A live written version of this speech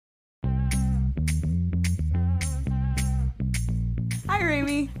Hi,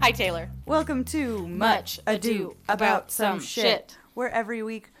 Rami. Hi, Taylor. Welcome to Much Ado About Some Shit, where every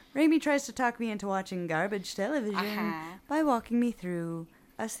week Rami tries to talk me into watching garbage television by walking me through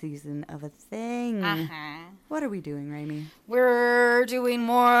a season of a thing. What are we doing, Rami? We're doing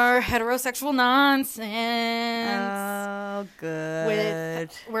more heterosexual nonsense. Oh,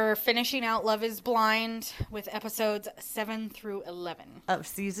 good. We're finishing out Love is Blind with episodes 7 through 11. Of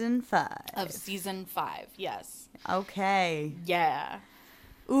season 5. Of season 5, yes. Okay. Yeah.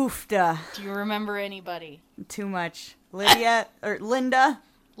 Oofda. Do you remember anybody? Too much. Lydia, or Linda?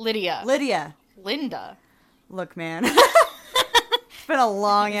 Lydia. Linda. Look, man. It's been a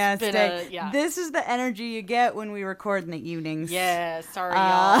long-ass day. Yeah. This is the energy you get when we record in the evenings. Yeah, sorry,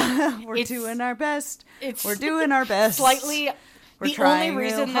 y'all. We're doing our best. We're doing our best. Slightly... We're the only trying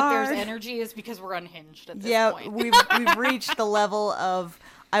reason real that hard. there's energy is because we're unhinged at this point. Yeah, we've reached the level of,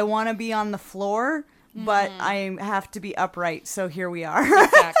 I want to be on the floor, but I have to be upright, so here we are.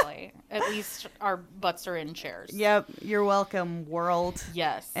 Exactly. At least our butts are in chairs. Yep, you're welcome, world.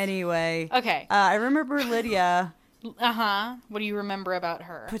 Yes. Anyway. Okay. I remember Lydia. What do you remember about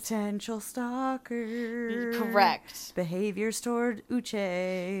her? Potential stalker. Correct. Behaviors toward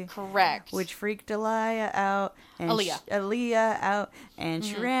Uche. Correct. Which freaked Aaliyah out. And Aaliyah out. And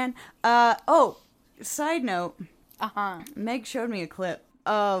she ran. Side note. Meg showed me a clip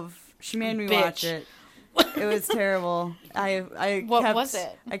of... She made me watch it. It was terrible. What was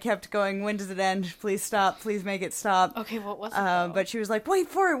it? I kept going, when does it end? Please stop. Please make it stop. Okay, what was it? But she was like, wait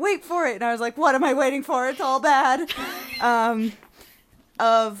for it. And I was like, what am I waiting for? It's all bad.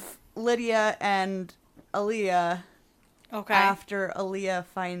 Of Lydia and Aaliyah. Okay. After Aaliyah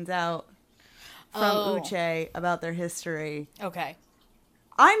finds out from Uche about their history. Okay.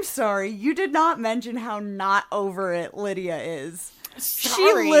 I'm sorry, you did not mention how not over it Lydia is.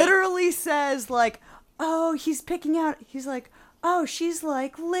 Sorry. She literally says, like, oh, he's picking out, he's like, oh, she's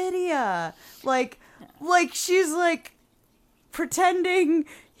like Lydia. Like she's like pretending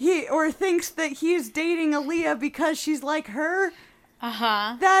or thinks that he's dating Aaliyah because she's like her.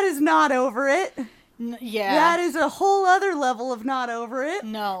 That is not over it. Yeah. That is a whole other level of not over it.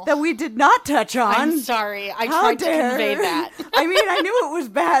 No. That we did not touch on. I'm sorry. I tried to convey that. I mean, I knew it was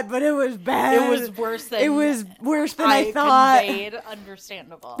bad, but it was bad. It was worse than I thought. Conveyed.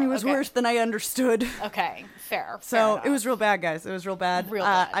 Understandable. It was worse than I understood. Okay. Fair. So it was real bad, guys. It was real bad. Real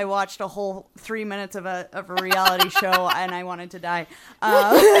bad. I watched a whole 3 minutes of a reality show, and I wanted to die.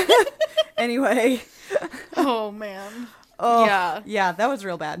 Anyway. Oh, man. Oh, yeah. Yeah, that was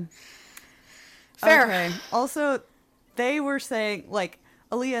real bad. Fair. Okay. Also, they were saying, like,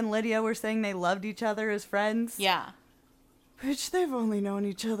 Aaliyah and Lydia were saying they loved each other as friends. Yeah. Which they've only known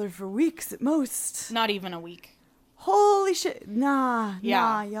each other for weeks at most. Not even a week. Holy shit. Nah,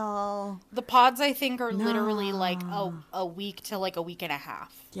 y'all. The pods, I think, are literally like a week to like a week and a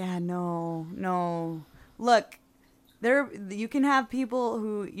half. Yeah, no. Look, you can have people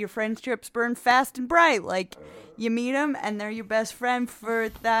who your friendships burn fast and bright. Like, you meet them and they're your best friend for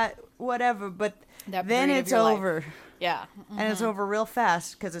that whatever, but then it's over. Life. Yeah. Mm-hmm. And it's over real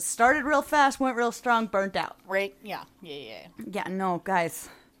fast because it started real fast, went real strong, burnt out. Right? Yeah. Yeah, no, guys.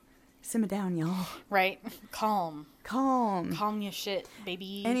 Simmer down, y'all. Right? Calm your shit,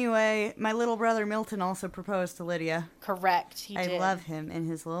 baby. Anyway, my little brother Milton also proposed to Lydia. Correct. He did. I love him and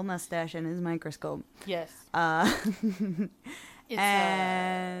his little mustache and his microscope. Yes. And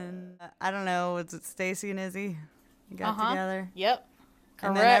I don't know, was it Stacy and Izzy? Got together? Yep. Correct.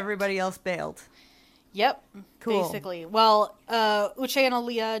 And then everybody else bailed. Yep. Cool. Basically. Well, Uche and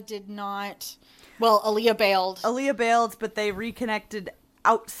Aaliyah did not... Well, Aaliyah bailed. But they reconnected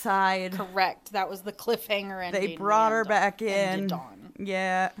outside. Correct. That was the cliffhanger ending. They brought her back in. Dawn.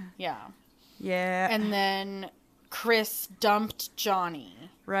 Yeah. Yeah. And then Chris dumped Johnny.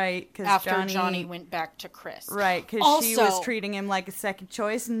 Right. After Johnny went back to Chris. Right. Because she was treating him like a second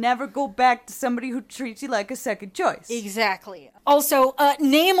choice. Never go back to somebody who treats you like a second choice. Exactly. Also,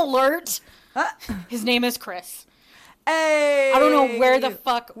 name alert. His name is Chris. Hey! I don't know where the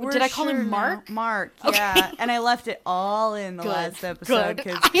fuck... Did I call him Mark? Now. Mark, yeah. Okay. And I left it all in the last episode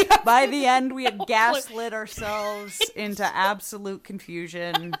because by the end we had gaslit ourselves into absolute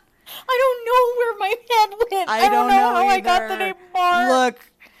confusion. I don't know where my head went. I don't know how I got the name Mark.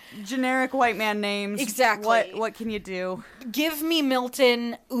 Look, generic white man names. Exactly. What can you do? Give me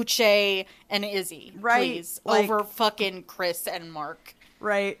Milton, Uche, and Izzy, please, over fucking Chris and Mark.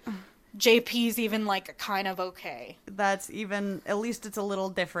 Right. JP's even, like, kind of okay. That's even... At least it's a little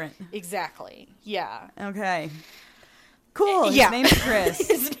different. Exactly. Yeah. Okay. Cool. His name's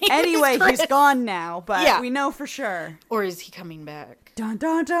Chris. Anyway, he's gone now, but we know for sure. Or is he coming back? Dun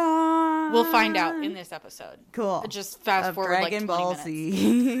dun dun. We'll find out in this episode. Cool. Just fast forward Dragon like 20 Ball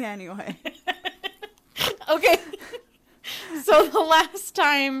Z. Anyway. Okay. So the last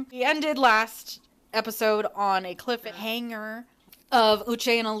time we ended last episode on a cliffhanger of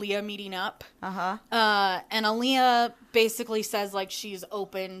Uche and Aaliyah meeting up. Uh-huh. And Aaliyah basically says like she's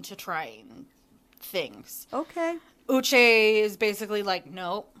open to trying things. Okay. Uche is basically like,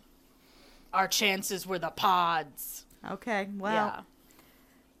 nope. Our chances were the pods. Okay. Well.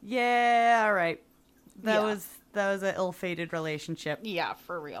 Yeah, all right. That was an ill-fated relationship. Yeah,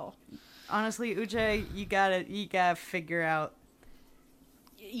 for real. Honestly, Uche, you gotta figure out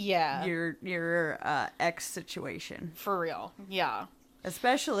your ex situation. For real. Yeah.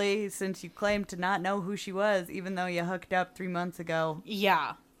 Especially since you claim to not know who she was, even though you hooked up 3 months ago.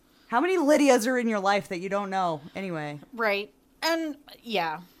 Yeah. How many Lydias are in your life that you don't know? Anyway. Right. And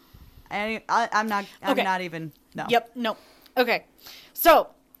yeah. I'm not even. No. Yep. No. Okay.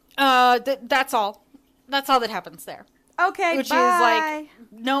 So, that's all. That's all that happens there. Okay. Which bye. is like,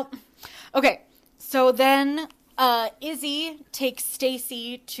 nope. Okay. So then, Izzy takes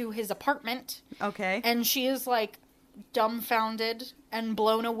Stacy to his apartment. Okay. And she is like dumbfounded and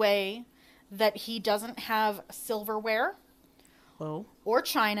blown away that he doesn't have silverware. Whoa. Or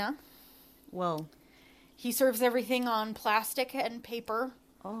china. Whoa. He serves everything on plastic and paper.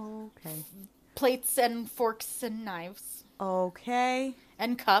 Okay. Plates and forks and knives. Okay.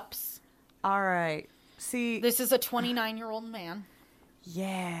 And cups. All right. See. This is a 29-year-old man.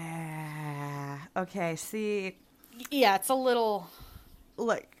 Yeah. Okay, see. Yeah, it's a little.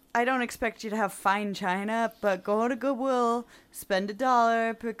 Look, I don't expect you to have fine china, but go to Goodwill, spend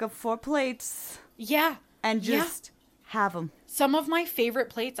 $1, pick up 4 plates. Yeah. And just have them. Some of my favorite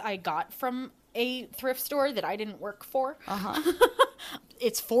plates I got from a thrift store that I didn't work for. Uh-huh.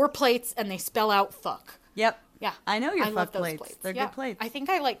 It's 4 plates and they spell out fuck. Yep. Yeah. I know your I fuck love those plates. They're good plates. I think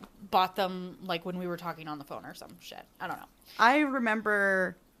I bought them when we were talking on the phone or some shit. I don't know. I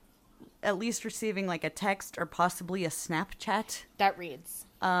remember at least receiving a text or possibly a Snapchat. That reads.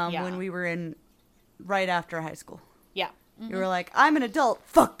 When we were right after high school. Yeah. Mm-hmm. You were like, I'm an adult,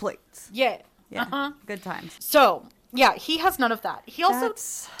 fuck plates. Yeah. Yeah. Uh-huh. Good times. So, yeah, he has none of that. He also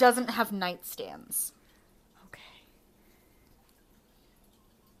doesn't have nightstands.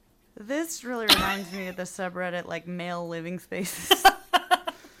 This really reminds me of the subreddit, male living spaces.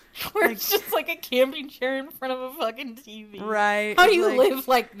 Where it's just a camping chair in front of a fucking TV. Right. How do you live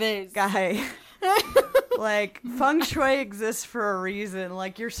like this? Guy. Feng shui exists for a reason.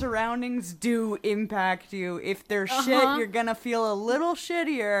 Your surroundings do impact you. If they're shit, you're gonna feel a little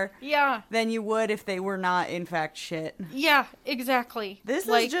shittier than you would if they were not, in fact, shit. Yeah, exactly. This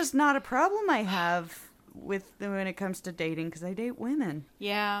is just not a problem I have when it comes to dating, because I date women.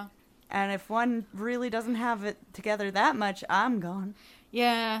 Yeah. And if one really doesn't have it together that much, I'm gone.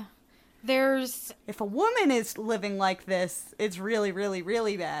 Yeah. If a woman is living like this, it's really, really,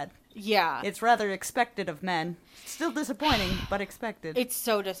 really bad. Yeah. It's rather expected of men. Still disappointing, but expected. It's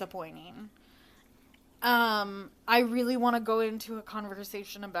so disappointing. I really want to go into a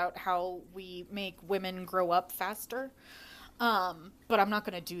conversation about how we make women grow up faster. But I'm not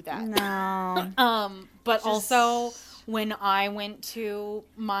going to do that. No. But also, when I went to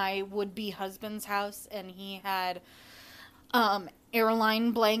my would-be husband's house and he had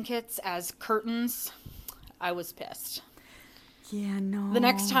airline blankets as curtains, I was pissed. Yeah, no. The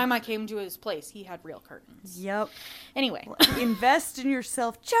next time I came to his place, he had real curtains. Yep. Anyway. Invest in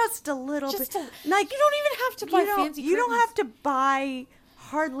yourself just a little bit. You don't even have to buy fancy curtains. You don't have to buy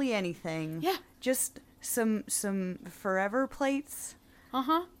hardly anything. Yeah. Just some forever plates.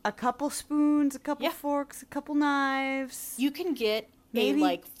 Uh-huh. A couple spoons, a couple forks, a couple knives. You can get maybe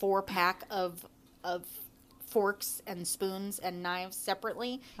a 4-pack of forks and spoons and knives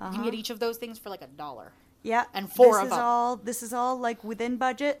separately. You can get each of those things for $1. Yeah. And 4 of them. This is all within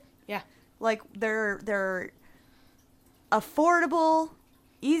budget. Yeah. They're affordable,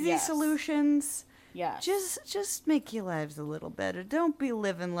 easy solutions. Yeah. Just make your lives a little better. Don't be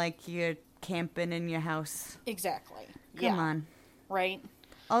living like you're camping in your house. Exactly. Come on. Right.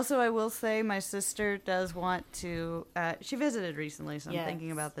 Also, I will say my sister does want to, she visited recently, so I'm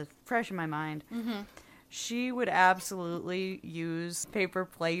thinking about this fresh in my mind. Mm-hmm. She would absolutely use paper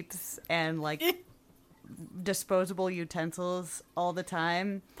plates and disposable utensils all the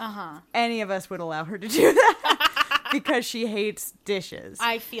time. Uh-huh. Any of us would allow her to do that because she hates dishes.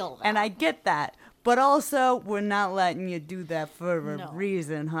 I feel that. And I get that. But also, we're not letting you do that for a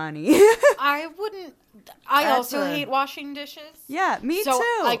reason, honey. I wouldn't. I That's also hate washing dishes. Yeah, me so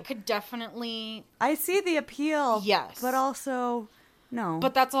too. I could definitely. I see the appeal. Yes. But also, no.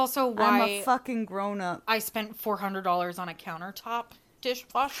 But that's also why I'm a fucking grown-up. I spent $400 on a countertop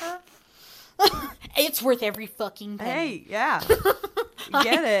dishwasher. It's worth every fucking penny. Hey, yeah.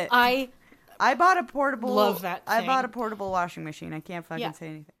 Get it. I bought a portable. love that thing. I bought a portable washing machine. I can't fucking say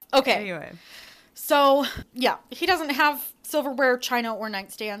anything. Okay. Anyway. So, yeah, he doesn't have silverware, china, or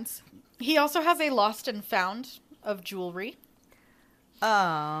nightstands. He also has a lost and found of jewelry.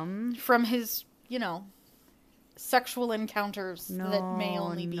 From his, sexual encounters that may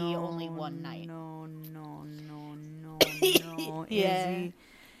only be only one night. No. Yeah. Izzy.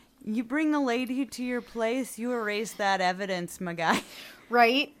 You bring a lady to your place, you erase that evidence, my guy.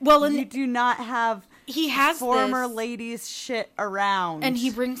 Right? Well, and you do not have he has former ladies shit around. And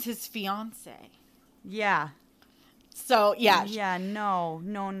he brings his fiance. Yeah. So, yeah. Yeah, no.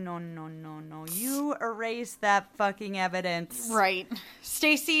 You erase that fucking evidence. Right.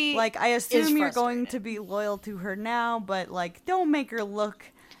 Stacy I assume you're going to be loyal to her now, but, don't make her look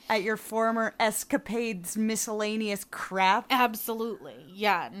at your former escapades miscellaneous crap. Absolutely.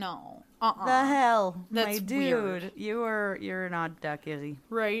 Yeah, no. The hell, That's my dude. weird. You're an odd duck, Izzy.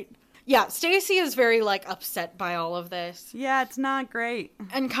 Right. Yeah, Stacy is very, upset by all of this. Yeah, it's not great.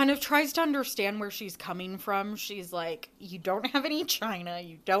 And kind of tries to understand where she's coming from. She's like, you don't have any china,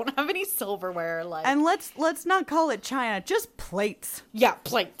 you don't have any silverware, And let's not call it china, just plates. Yeah,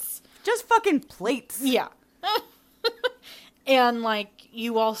 plates. Just fucking plates. Yeah. And,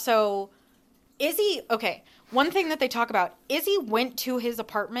 you also... Izzy... Okay, one thing that they talk about, Izzy went to his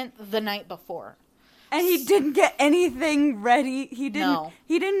apartment the night before. And he didn't get anything ready. He didn't. No.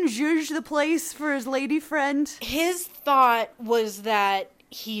 He didn't zhuzh the place for his lady friend. His thought was that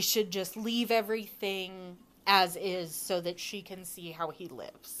he should just leave everything as is so that she can see how he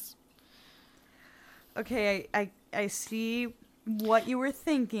lives. Okay, I see what you were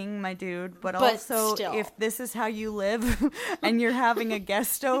thinking, my dude, but also still. If this is how you live and you're having a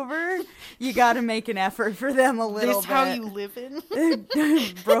guest over, you got to make an effort for them a little This bit. how you live in?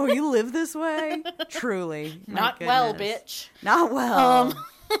 Bro, you live this way? Truly. Not well, bitch. Not well.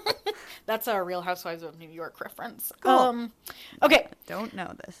 That's a Real Housewives of New York reference. Cool. Okay. Don't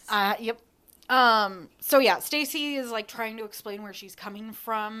know this. Yep. So yeah, Stacy is trying to explain where she's coming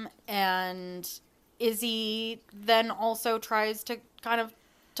from, and Izzy then also tries to kind of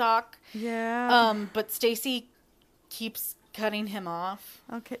talk. Yeah. But Stacy keeps cutting him off.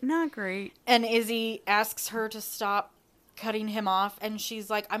 Okay, not great. And Izzy asks her to stop cutting him off, and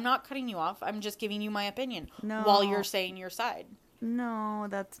she's like, I'm not cutting you off, I'm just giving you my opinion while you're saying your side. No,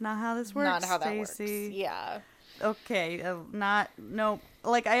 that's not how this works, Not how that Stacey. works. Yeah. Okay,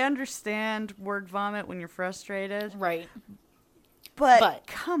 I understand word vomit when you're frustrated. Right. But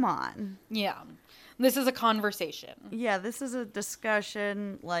come on. Yeah. This is a conversation. Yeah, this is a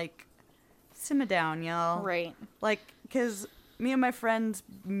discussion, simmer down, y'all. Right. Because me and my friends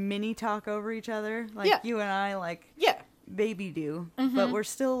mini talk over each other. You and I, yeah, baby do. Mm-hmm. But we're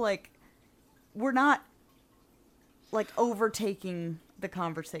still, we're not, overtaking the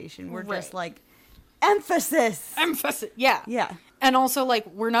conversation. We're just, emphasis! Emphasis, yeah. Yeah. And also,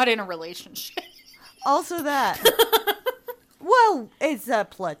 we're not in a relationship. Also that. Well, it's a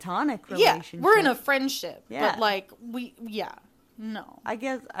platonic relationship. Yeah, we're in a friendship. Yeah. But, no. I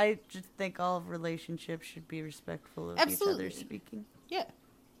guess I just think all relationships should be respectful of each other speaking. Yeah.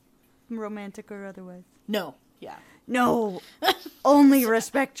 Romantic or otherwise. No. Yeah. No. Only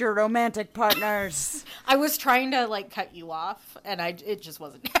respect your romantic partners. I was trying to, cut you off, and it just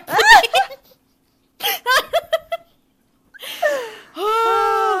wasn't happening.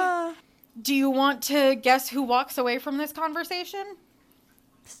 Do you want to guess who walks away from this conversation?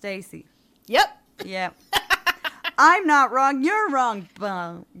 Stacy. Yep. Yep. I'm not wrong. You're wrong.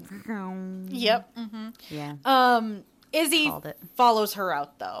 Yep. Mm-hmm. Yeah. Izzy follows her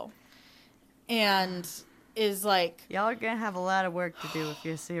out though, and is like, y'all are gonna have a lot of work to do if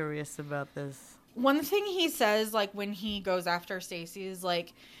you're serious about this. One thing he says, when he goes after Stacy, is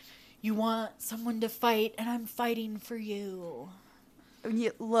you want someone to fight, and I'm fighting for you.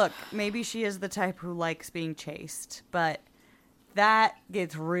 Look, maybe she is the type who likes being chased, but that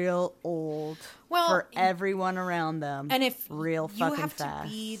gets real old for everyone around them. And if real fucking fast. You have to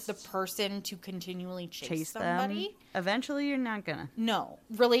be the person to continually chase somebody. Them, eventually you're not gonna. No.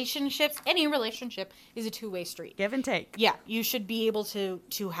 Any relationship is a two-way street. Give and take. Yeah, you should be able to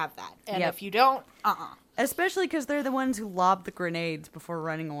have that. And if you don't, Especially because they're the ones who lob the grenades before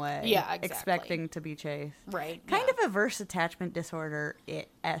running away. Yeah, exactly. Expecting to be chased. Right. Kind of a verse attachment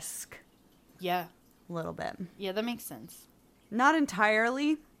disorder-esque Yeah. A little bit. Yeah, that makes sense. Not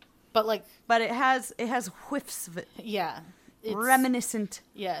entirely, But like, but it has whiffs of it. yeah. It's, Reminiscent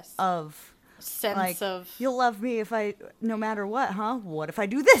yes. of Sense like, of. you'll love me if I, no matter what, huh? What if I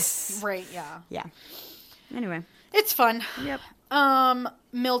do this? Right, yeah. Yeah. Anyway. It's fun. Yep.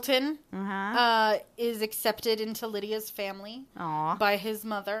 Milton Uh-huh. is accepted into Lydia's family Aw. by his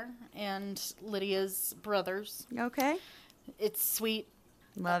mother and Lydia's brothers. Okay. It's sweet.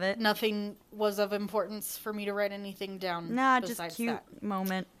 Love it. Nothing was of importance for me to write anything down. Nah, besides just cute that.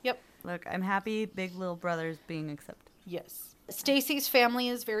 moment. Yep. Look, I'm happy big little brother's being accepted. Yes. Stacy's family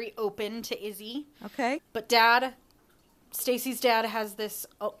is very open to Izzy, Okay. but Stacy's dad has this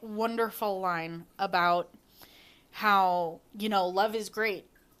wonderful line about how, love is great,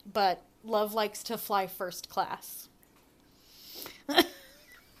 but love likes to fly first class.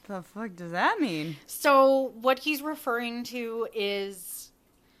 The fuck does that mean? So what he's referring to is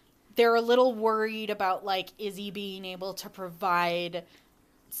they're a little worried about, like, Izzy being able to provide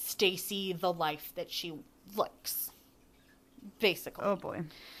Stacy the life that she likes, basically. Oh boy.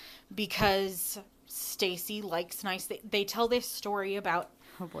 Because Stacy likes nice. They tell this story about.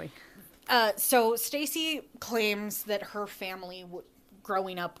 Oh boy. So Stacy claims that her family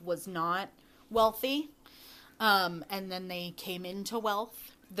growing up was not wealthy, and then they came into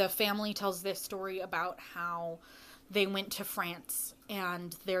wealth. The family tells this story about how they went to France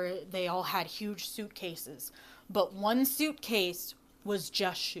and they all had huge suitcases, but one suitcase was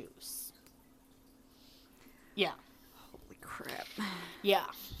just shoes. Yeah. Holy crap. Yeah.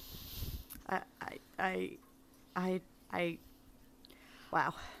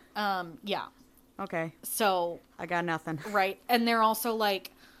 Wow. Yeah. Okay. So, I got nothing. right. And they're also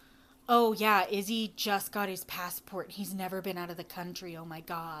like, oh, yeah, Izzy just got his passport. He's never been out of the country. Oh, my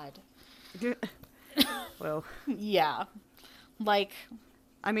God. Well, Yeah. Like,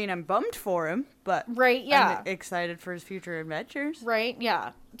 I mean, I'm bummed for him, but right, yeah. I'm excited for his future adventures. Right,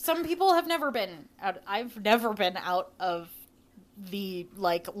 yeah. Some people have never been out. I've never been out of the,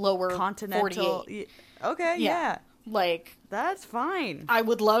 like, lower Continental. 48. Okay, yeah. Like, That's fine. I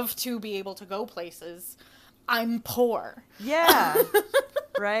would love to be able to go places. I'm poor. Yeah.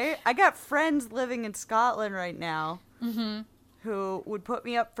 Right? I got friends living in Scotland right now who would put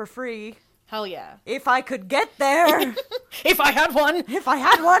me up for free Hell yeah. if I could get there. If I had one. If I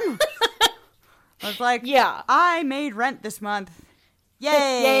had one. I was like, Yeah. I made rent this month.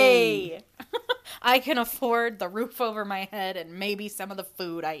 Yay. Yay. I can afford the roof over my head and maybe some of the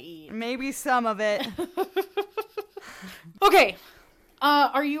food I eat. Maybe some of it. Okay.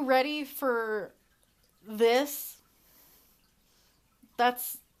 Are you ready for this?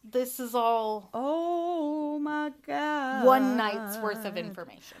 This is all Oh my God. one night's worth of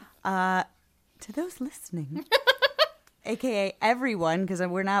information. To those listening, aka everyone, because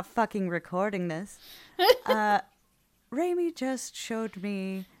we're not fucking recording this, Raimi just showed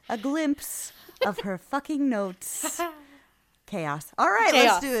me a glimpse of her fucking notes. Chaos. All right, Chaos.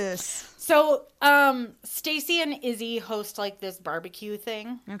 let's do this. So, Stacy and Izzy host like this barbecue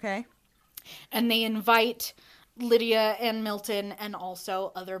thing, Okay. and they invite Lydia and Milton and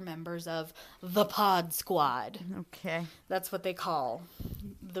also other members of the Pod Squad. Okay. That's what they call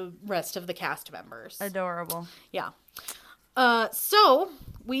the rest of the cast members. Adorable. Yeah. So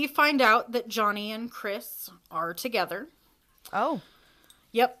we find out that Johnny and Chris are together. Oh.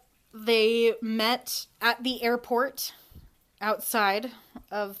 Yep. They met at the airport outside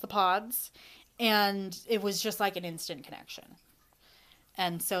of the pods, and it was just like an instant connection.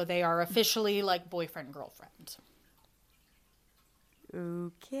 And so they are officially like boyfriend, girlfriend.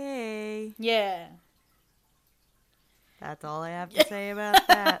 Okay. Yeah. That's all I have to say about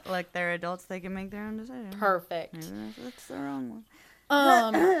that. Like, they're adults, they can make their own decisions. Perfect. Maybe that's the wrong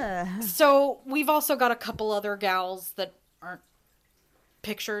one. So we've also got a couple other gals that aren't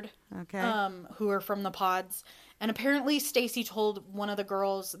pictured, Okay. who are from the pods. And apparently Stacy told one of the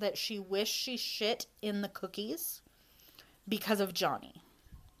girls that she wished she shit in the cookies because of Johnny.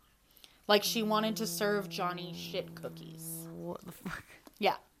 Like, she wanted to serve Johnny shit cookies. What the fuck?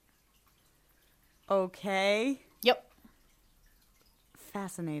 Yeah. Okay. Yep.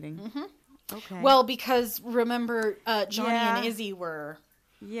 Fascinating. Okay. Well, because remember, Johnny Yeah. and Izzy were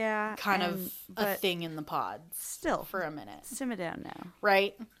yeah, kind of a but thing in the pods still, for a minute. simmer down now.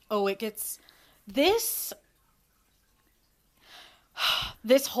 Right? Oh, it gets...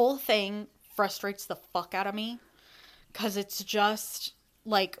 This whole thing frustrates the fuck out of me. Because it's just,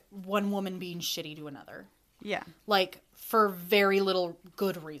 like, one woman being shitty to another. Yeah. Like, for very little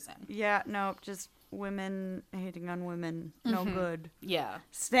good reason. Yeah, no, just women hating on women. No good. Yeah.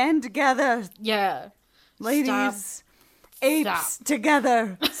 Stand together, Yeah. ladies. Stop. Apes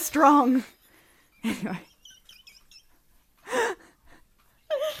together. Strong. Anyway.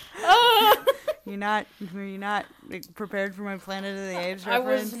 Were you not prepared for my Planet of the Apes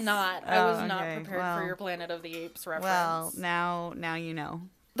reference? I was not. I was not prepared for your Planet of the Apes reference. Well, now you know.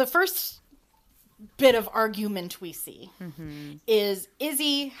 The first bit of argument we see is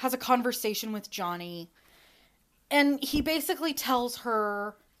Izzy has a conversation with Johnny, and he basically tells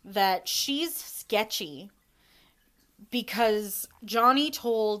her that she's sketchy because Johnny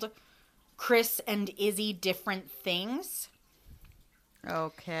told Chris and Izzy different things.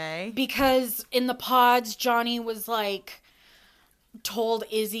 Okay. Because in the pods, Johnny was like, told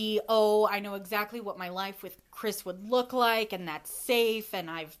Izzy, oh, I know exactly what my life with Chris would look like, and that's safe, and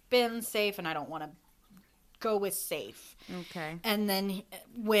I've been safe, and I don't want to go with safe. Okay. And then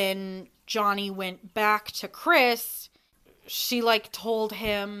when Johnny went back to Chris, she like told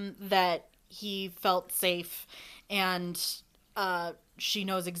him that he felt safe, and she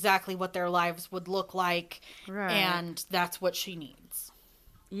knows exactly what their lives would look like, right. And that's what she needs.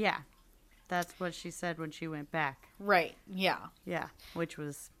 Yeah. That's what she said when she went back. Right, yeah. Yeah, which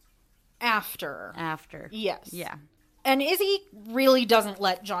was... After. Yes. Yeah. And Izzy really doesn't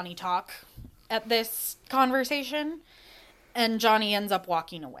let Johnny talk at this conversation, and Johnny ends up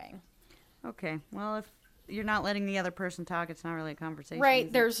walking away. Okay, well, if you're not letting the other person talk, it's not really a conversation.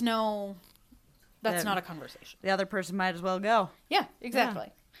 Right, there's no... That's not a conversation. The other person might as well go. Yeah,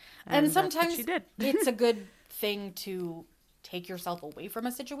 exactly. Yeah. And sometimes she did. It's a good thing to take yourself away from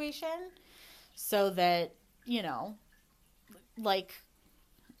a situation so that, you know, like,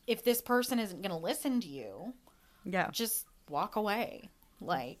 if this person isn't going to listen to you, just walk away.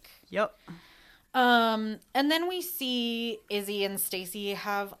 Like, yep. And then we see Izzy and Stacy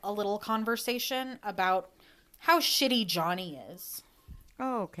have a little conversation about how shitty Johnny is.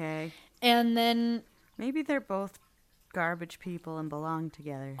 Oh, okay. And then... Maybe they're both garbage people and belong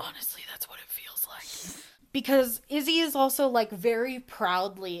together. Honestly, that's what it feels like. Because Izzy is also, like, very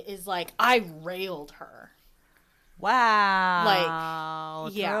proudly is like, I railed her. Wow.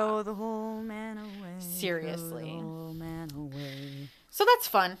 Like, yeah. Throw the whole man away. Seriously. Throw the whole man away. So that's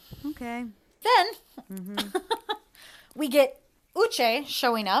fun. Okay. Then, we get Uche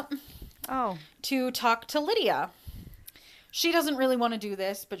showing up to talk to Lydia. She doesn't really want to do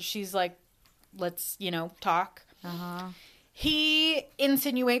this, but she's like, let's, talk. Uh-huh. He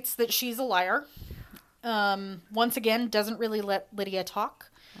insinuates that she's a liar. Once again, doesn't really let Lydia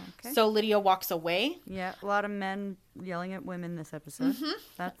talk. Okay. So Lydia walks away. Yeah, a lot of men yelling at women this episode.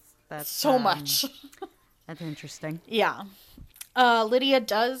 Mm-hmm. That's so much. That's interesting. Yeah. Lydia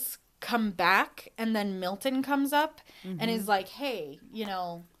does come back, and then Milton comes up and is like, hey,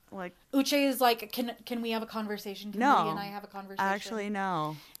 like, Uche is like, can we have a conversation? Can Lydia and I have a conversation? Actually,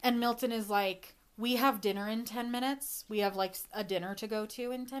 no. And Milton is like, we have dinner in 10 minutes. We have, like, a dinner to go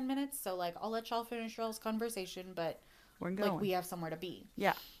to in 10 minutes. So, like, I'll let y'all finish y'all's conversation, but, we're going. like, we have somewhere to be.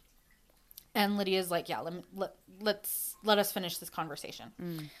 Yeah. And Lydia's like, yeah, let us finish this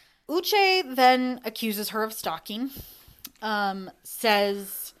conversation. Uche then accuses her of stalking.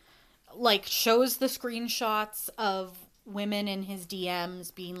 Says, like, shows the screenshots of women in his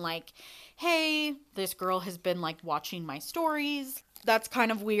DMs being like, hey, this girl has been, like, watching my stories. That's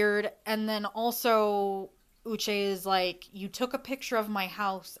kind of weird. And then also Uche is like, you took a picture of my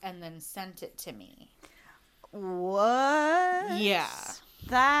house and then sent it to me. What? Yeah.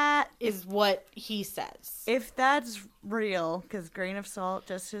 That is what he says. If that's real, because grain of salt,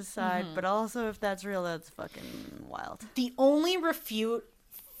 just his side, but also if that's real, that's fucking wild. The only refute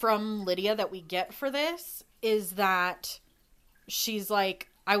from Lydia that we get for this is that she's like,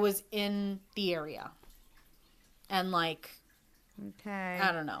 I was in the area. And, like, okay,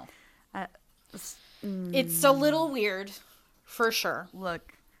 I don't know. It's a little weird, for sure.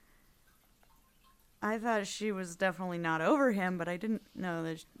 Look, I thought she was definitely not over him, but I didn't know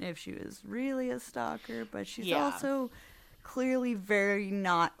that if she was really a stalker. But she's also clearly very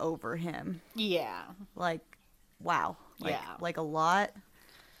not over him. Yeah. Like, wow. Like a lot.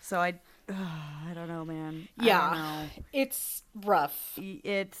 So I don't know, man. Yeah. I don't know. It's rough.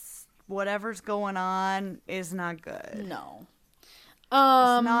 It's whatever's going on is not good. No.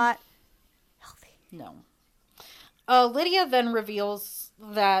 It's not healthy. No. Lydia then reveals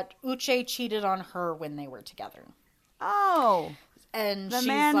that Uche cheated on her when they were together. Oh. And the she's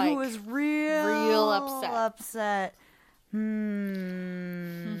man like, who was real upset.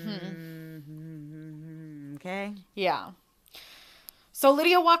 Okay. Yeah. So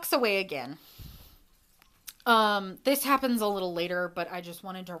Lydia walks away again. This happens a little later, but I just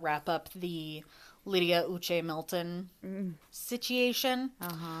wanted to wrap up the Lydia, Uche, Milton situation.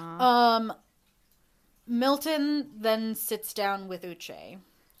 Uh-huh. Milton then sits down with Uche.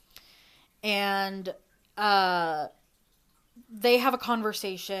 And they have a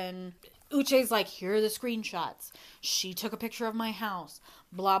conversation. Uche's like, here are the screenshots. She took a picture of my house.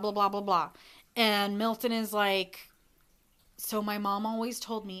 Blah, blah, blah, blah, blah. And Milton is like, so my mom always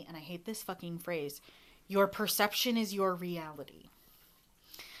told me, and I hate this fucking phrase, your perception is your reality.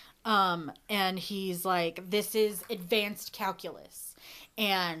 And he's like, this is advanced calculus.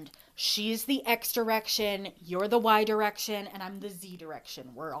 And she's the X direction, you're the Y direction, and I'm the Z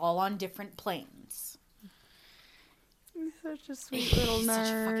direction. We're all on different planes. He's such a sweet little nerd. Such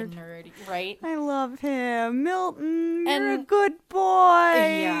a fucking nerd, right? I love him. Milton, you're a good boy.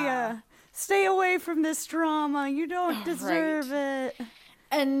 Yeah. Stay away from this drama. You don't deserve it.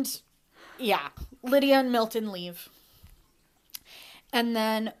 And, yeah, Lydia and Milton leave. And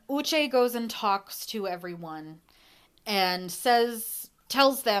then Uche goes and talks to everyone and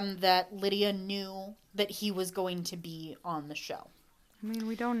tells them that Lydia knew that he was going to be on the show. I mean,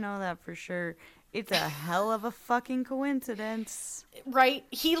 we don't know that for sure. It's a hell of a fucking coincidence. Right?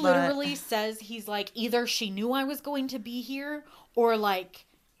 He literally says, he's like, either she knew I was going to be here, or like,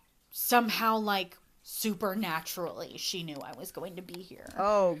 somehow like, supernaturally she knew I was going to be here.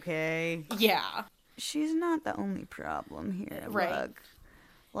 Okay. Yeah. She's not the only problem here. Right. Look.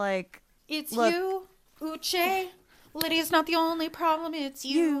 Like, it's you, Uche. Lydia's not the only problem, it's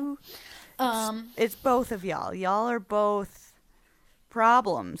you. It's both of y'all. Y'all are both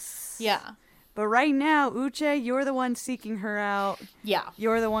problems. Yeah. But right now, Uche, you're the one seeking her out. Yeah.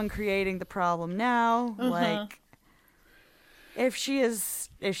 You're the one creating the problem now. Like, if she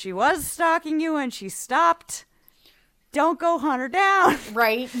was stalking you and she stopped, don't go hunt her down.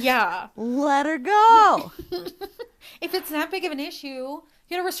 Right? Yeah. Let her go. If it's that big of an issue,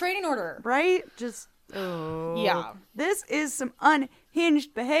 get a restraining order. Right? Just, oh. Yeah. This is some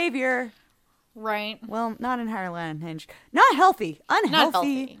unhinged behavior. Right. Well, not entirely unhinged. Not healthy.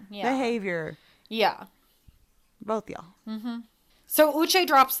 Unhealthy Yeah. behavior. Yeah. Both y'all. Mm-hmm. So Uche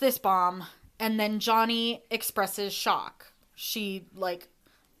drops this bomb, and then Johnny expresses shock. She, like,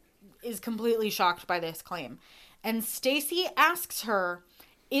 is completely shocked by this claim. And Stacy asks her,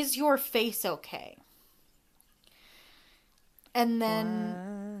 is your face okay? And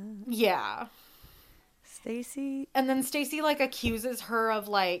then, yeah. Stacy? And then Stacy, like, accuses her of,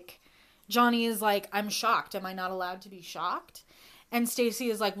 like, Johnny is like, I'm shocked. Am I not allowed to be shocked? And Stacy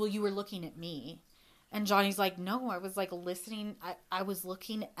is like, well, you were looking at me. And Johnny's like, no, I was, like, listening. I was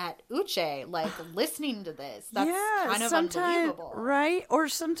looking at Uche, like, listening to this. That's kind of unbelievable. Right? Or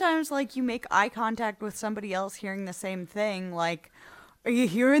sometimes, like, you make eye contact with somebody else hearing the same thing. Like, are you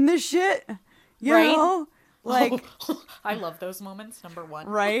hearing this shit? You know? Like, I love those moments, number one.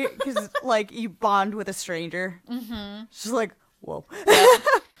 Right? Because, like, you bond with a stranger. Mm-hmm. She's like, whoa. Yeah.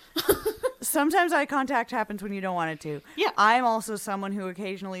 Sometimes eye contact happens when you don't want it to. Yeah. I'm also someone who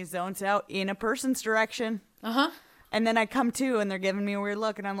occasionally zones out in a person's direction. Uh-huh. And then I come to and they're giving me a weird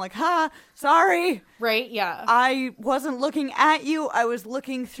look and I'm like, sorry. Right, yeah. I wasn't looking at you. I was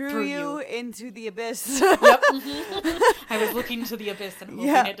looking through you into the abyss. Yep. Mm-hmm. I was looking to the abyss and hoping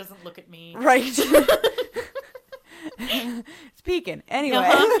it doesn't look at me. Right. Speaking. Anyway.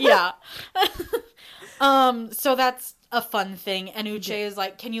 Uh-huh. Yeah. So that's a fun thing. And Uche is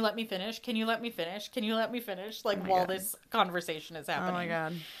like, can you let me finish? Can you let me finish? Can you let me finish? Like, while this conversation is happening. Oh my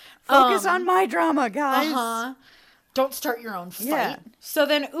God. Focus on my drama, guys. Uh-huh. Don't start your own fight. Yeah. So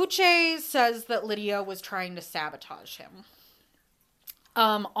then Uche says that Lydia was trying to sabotage him.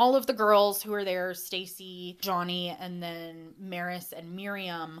 All of the girls who are there, Stacy, Johnny, and then Maris and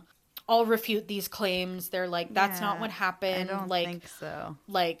Miriam, all refute these claims. They're like, that's not what happened. I don't think so.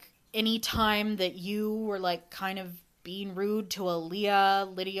 Like, any time that you were, like, kind of being rude to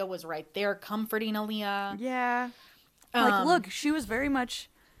Aaliyah, Lydia was right there comforting Aaliyah. Yeah. Like, look, she was very much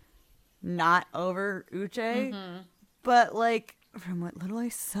not over Uche. Mm-hmm. But, like, from what little I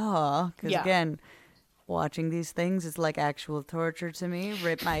saw, because, again, watching these things is like actual torture to me.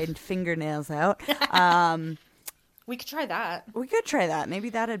 Rip my fingernails out. We could try that. We could try that. Maybe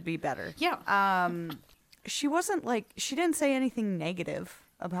that'd be better. Yeah. She wasn't, like, she didn't say anything negative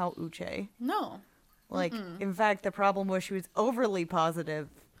about Uche. No. Like, in fact, the problem was she was overly positive.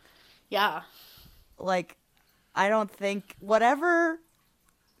 Yeah. Like, I don't think, whatever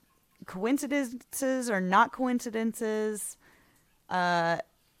coincidences or not coincidences, not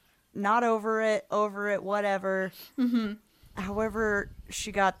over it, whatever. Mm-hmm. However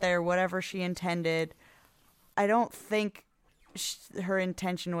she got there, whatever she intended, I don't think her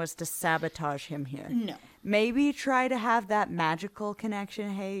intention was to sabotage him here. No. Maybe try to have that magical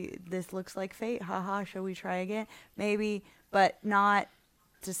connection. Hey, this looks like fate. Haha, shall we try again? Maybe, but not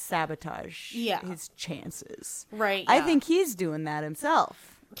to sabotage his chances. Right. I think he's doing that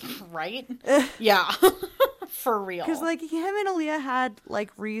himself. Right? Yeah. For real. Because, like, him and Aaliyah had,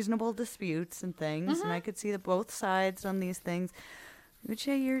 like, reasonable disputes and things, and I could see that both sides on these things.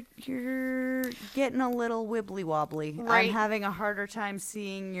 Uche, you're getting a little wibbly wobbly. Right. I'm having a harder time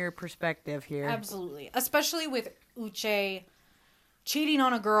seeing your perspective here. Absolutely. Especially with Uche cheating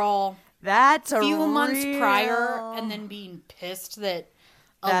on a girl That's a few months prior and then being pissed that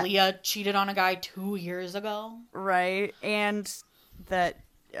Aaliyah cheated on a guy 2 years ago. Right. And that,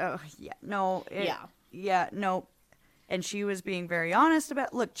 no. And she was being very honest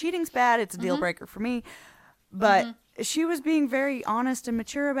about, look, cheating's bad. It's a deal breaker for me. But she was being very honest and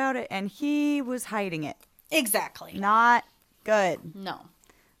mature about it, and he was hiding it. Exactly. Not good. No.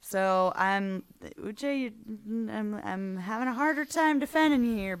 So Uche, I'm having a harder time defending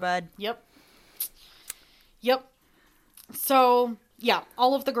you here, bud. Yep. So, yeah,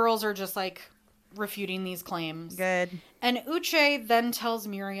 all of the girls are just, like, refuting these claims. Good. And Uche then tells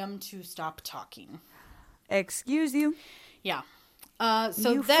Miriam to stop talking. Excuse you? Yeah.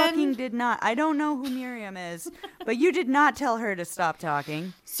 You fucking did not. I don't know who Miriam is, but you did not tell her to stop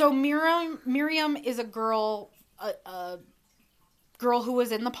talking. So Miriam is a girl who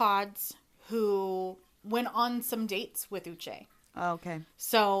was in the pods who went on some dates with Uche. Okay.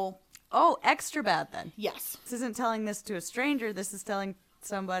 So. Oh, extra bad then. Yes. This isn't telling this to a stranger. This is telling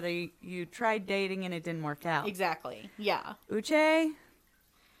somebody you tried dating and it didn't work out. Exactly. Yeah. Uche?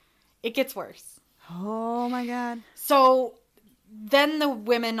 It gets worse. Oh my God. So then the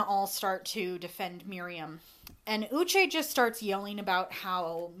women all start to defend Miriam. And Uche just starts yelling about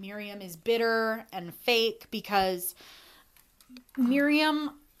how Miriam is bitter and fake because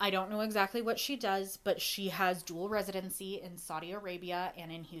Miriam, I don't know exactly what she does, but she has dual residency in Saudi Arabia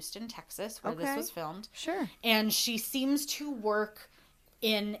and in Houston, Texas, where this was filmed. Sure. And she seems to work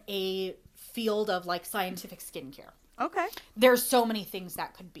in a field of, like, scientific skincare. Okay. There's so many things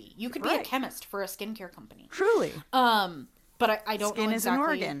that could be. You could be a chemist for a skincare company. Truly. But I don't know exactly. Skin is an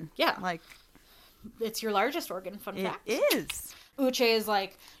organ. Yeah. Like, it's your largest organ, fun fact. It is. Uche is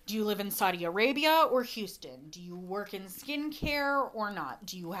like, do you live in Saudi Arabia or Houston? Do you work in skincare or not?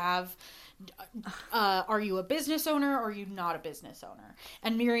 Do you have, are you a business owner or are you not a business owner?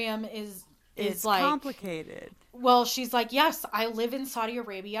 And Miriam is like, complicated. Well, she's like, yes, I live in Saudi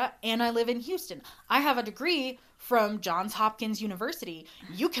Arabia and I live in Houston. I have a degree from Johns Hopkins University.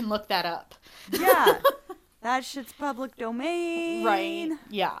 You can look that up. Yeah. That shit's public domain. Right.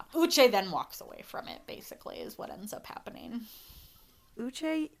 Yeah. Uche then walks away from it, basically, is what ends up happening.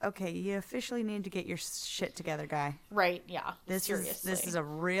 Uche, okay, you officially need to get your shit together, guy. Right, yeah. This seriously. is a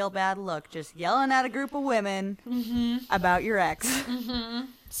real bad look. Just yelling at a group of women about your ex.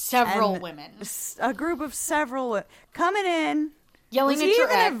 Several women. A group of several coming in. Yelling at your ex.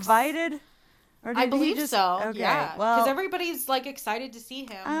 Was he even invited? Or I believe so. Okay, yeah. well, because everybody's, like, excited to see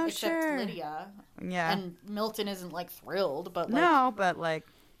him, except sure. Lydia. Yeah. And Milton isn't, like, thrilled, but, like... No, but, like,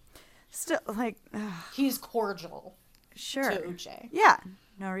 still, like... he's cordial. Sure. To Uche. Yeah.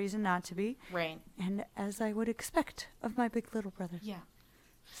 No reason not to be. Right. And as I would expect of my big little brother. Yeah.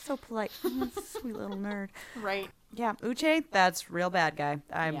 So polite. Sweet little nerd. Right. Yeah, Uche, that's real bad guy.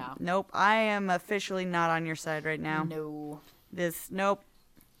 Nope, I am officially not on your side right now. No. Nope.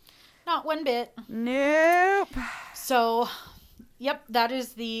 Not one bit. Nope. So, yep, that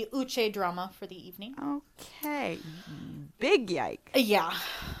is the Uche drama for the evening. Okay. Big yike. Yeah.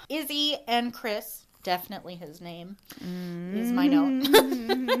 Izzy and Chris, definitely his name, is my note,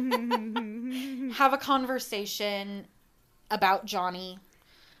 have a conversation about Johnny,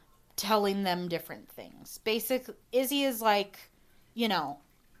 telling them different things. Basically, Izzy is like,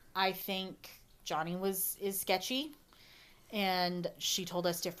 I think Johnny is sketchy. And she told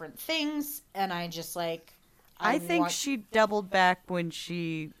us different things, and I just, like... I think she doubled back when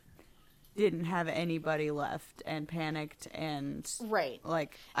she didn't have anybody left and panicked and... Right.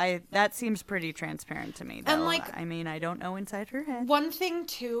 Like, that seems pretty transparent to me, though. And, like... I mean, I don't know inside her head. One thing,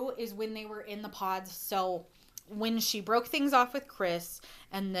 too, is when they were in the pods, so when she broke things off with Chris,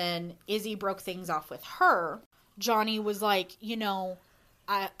 and then Izzy broke things off with her, Johnny was like,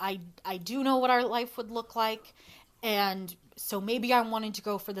 I do know what our life would look like, and so maybe I wanted to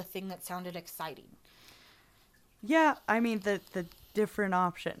go for the thing that sounded exciting. Yeah, I mean, the different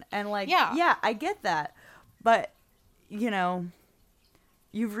option. And, like, yeah, I get that. But, you've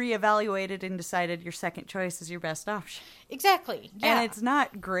reevaluated and decided your second choice is your best option. Exactly, yeah. And it's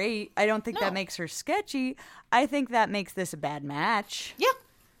not great. I don't think that makes her sketchy. I think that makes this a bad match. Yeah.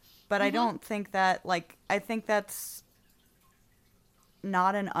 But I don't think that, like, I think that's...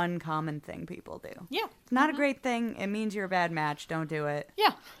 not an uncommon thing people do. Yeah. It's not a great thing. It means you're a bad match. Don't do it.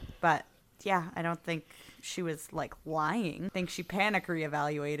 Yeah. But yeah, I don't think she was, like, lying. I think she panic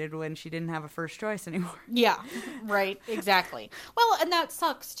reevaluated when she didn't have a first choice anymore. Yeah, right, exactly. Well, and that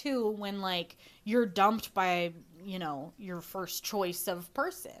sucks, too, when, like, you're dumped by, you know, your first choice of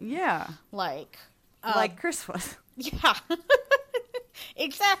person. Yeah. Like Chris was. Yeah.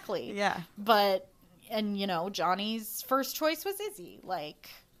 Exactly. Yeah. But, and, you know, Johnny's first choice was Izzy. Like,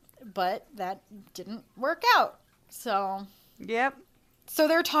 but that didn't work out. So. Yep. So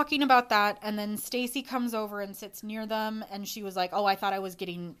they're talking about that, and then Stacy comes over and sits near them, and she was like, oh, I thought I was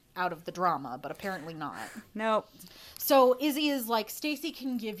getting out of the drama, but apparently not. Nope. So Izzy is like, Stacy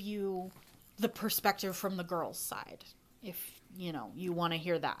can give you the perspective from the girl's side, if, you know, you want to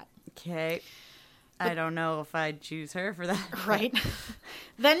hear that. Okay. I don't know if I'd choose her for that. Right.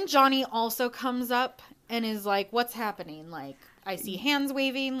 Then Johnny also comes up and is like, what's happening? Like, I see hands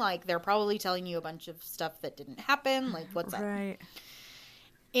waving, like, they're probably telling you a bunch of stuff that didn't happen, like, what's up? Right.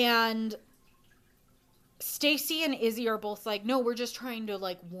 And Stacy and Izzy are both like, no, we're just trying to,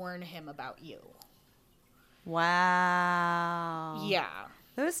 like, warn him about you. Wow. Yeah.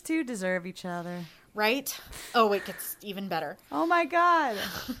 Those two deserve each other. Right? Oh, it gets even better. Oh my God.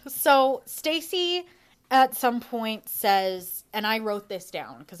 So Stacy at some point says, and I wrote this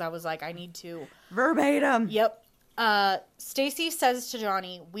down because I was like, I need to. Verbatim. Yep. Stacy says to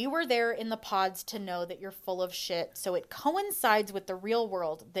Johnny, we were there in the pods to know that you're full of shit, so it coincides with the real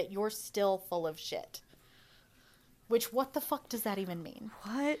world that you're still full of shit. Which, what the fuck does that even mean?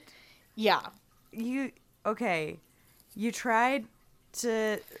 What? Yeah. Okay. You tried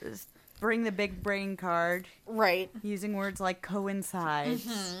to bring the big brain card. Right. Using words like coincides.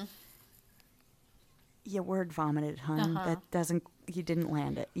 Mm-hmm. You word vomited, hun. You didn't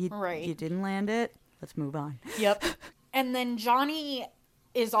land it. Right. You didn't land it. Let's move on. Yep. And then Johnny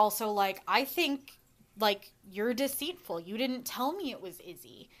is also like, I think, like, you're deceitful. You didn't tell me it was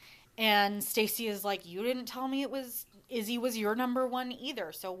Izzy. And Stacy is like, you didn't tell me Izzy was your number one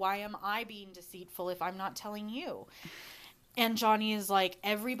either. So why am I being deceitful if I'm not telling you? And Johnny is like,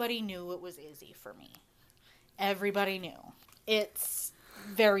 everybody knew it was Izzy for me. Everybody knew. It's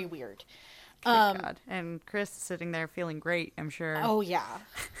very weird. God. And Chris is sitting there feeling great, I'm sure. Oh, yeah.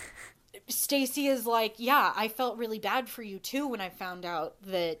 Stacy is like, yeah, I felt really bad for you too when I found out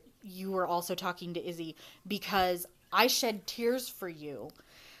that you were also talking to Izzy because I shed tears for you.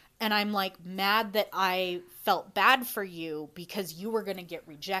 And I'm like mad that I felt bad for you because you were going to get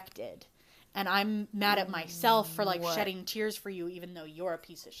rejected. And I'm mad at myself for like shedding tears for you even though you're a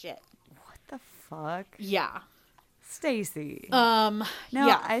piece of shit. What the fuck? Yeah. Stacy. No,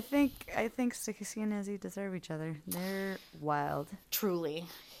 yeah. I think Stacy and Izzy deserve each other. They're wild. Truly.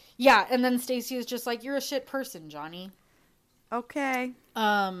 Yeah, and then Stacy is just like, you're a shit person, Johnny. Okay.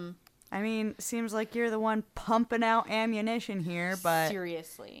 I mean, seems like you're the one pumping out ammunition here, but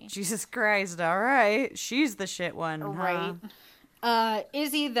seriously. Jesus Christ, all right. She's the shit one. Right. Huh?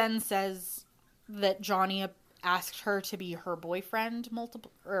 Izzy then says that Johnny asked her to be her boyfriend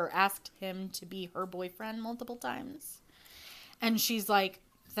asked him to be her boyfriend multiple times. And she's like,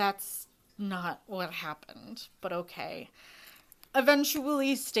 that's not what happened, but okay.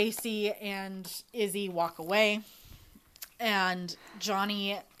 Eventually, Stacy and Izzy walk away, and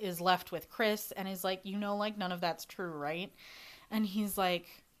Johnny is left with Chris, and is like, you know, like, none of that's true, right? And he's like,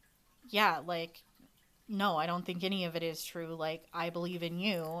 yeah, like, no, I don't think any of it is true. Like, I believe in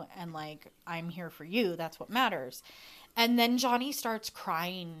you, and, like, I'm here for you. That's what matters. And then Johnny starts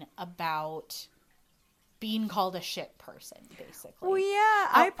crying about being called a shit person, basically. Well, yeah,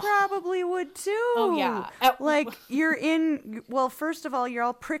 I probably would too. Oh, yeah. Like, well, first of all, you're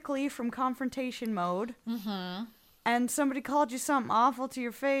all prickly from confrontation mode. Mm-hmm. And somebody called you something awful to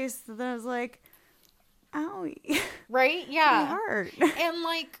your face that I was like, owie. Right? Yeah. It hurt. And,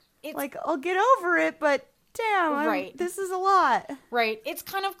 like, it's... Like, I'll get over it, but damn, this is a lot. Right. It's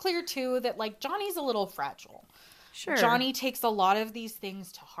kind of clear, too, that, like, Johnny's a little fragile. Sure. Johnny takes a lot of these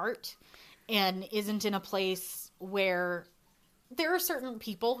things to heart and isn't in a place where there are certain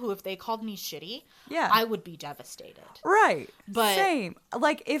people who, if they called me shitty, I would be devastated. Right. But same.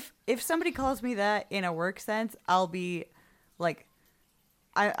 Like, if somebody calls me that in a work sense, I'll be like,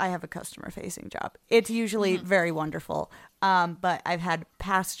 I have a customer-facing job. It's usually very wonderful. But I've had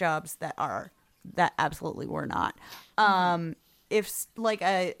past jobs that absolutely were not. If, like,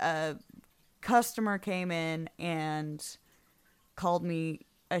 a customer came in and called me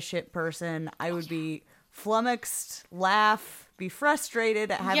a shit person, I would be flummoxed, laugh, be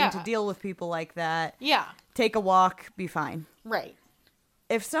frustrated at having to deal with people like that. Yeah. Take a walk, be fine. Right.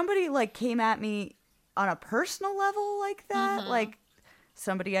 If somebody, like, came at me on a personal level like that, like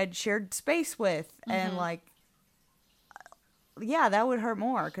somebody I'd shared space with, and, like, yeah, that would hurt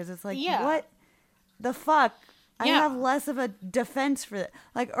more because it's like, Yeah. what the fuck? I Yeah. have less of a defense for that.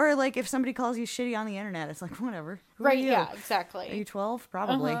 Like, or like if somebody calls you shitty on the internet, it's like, whatever. Who are Right, you? yeah, Are exactly. you 12?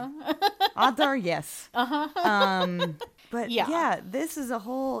 Probably. Odds are yes. But Yeah. yeah, this is a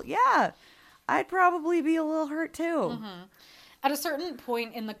whole, yeah, I'd probably be a little hurt too. At a certain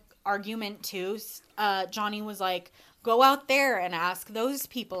point in the argument, too, Johnny was like, go out there and ask those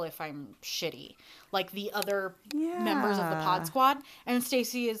people if I'm shitty. Like the other members of the pod squad. And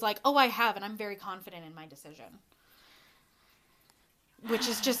Stacy is like, oh, I have, and I'm very confident in my decision. Which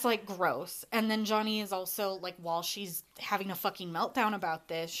is just, like, gross. And then Johnny is also, like, while she's having a fucking meltdown about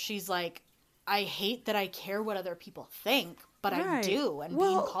this, she's like, I hate that I care what other people think, but I do. And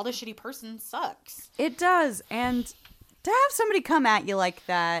being called a shitty person sucks. It does. And to have somebody come at you like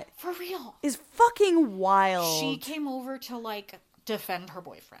that. For real. Is fucking wild. She came over to, like, defend her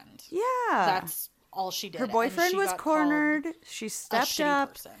boyfriend. Yeah. That's all she did. Her boyfriend was cornered. She stepped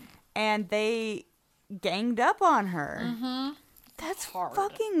up. Person. And they ganged up on her. Mm-hmm. That's hard.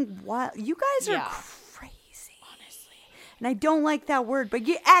 fucking wild. You guys are Yeah. crazy. Honestly. And I don't like that word, but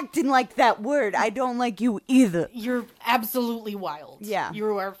you acting like that word. I don't like you either. You're absolutely wild. Yeah.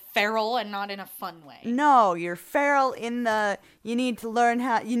 You are feral and not in a fun way. No, you're feral in the, you need to learn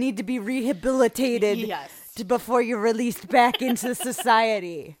how, you need to be rehabilitated. Yes. Before you're released back into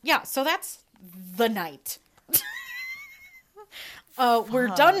society. Yeah, so that's the night. We're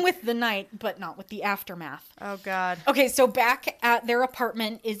done with the night, but not with the aftermath. Oh, God. Okay, so back at their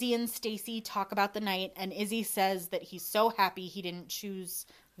apartment, Izzy and Stacy talk about the night, and Izzy says that he's so happy he didn't choose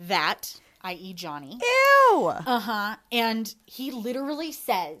that, i.e. Johnny. Ew! Uh-huh. And he literally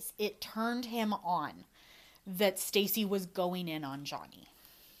says it turned him on that Stacy was going in on Johnny.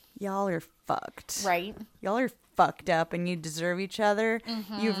 Y'all are fucked. Right? Y'all are fucked up and you deserve each other.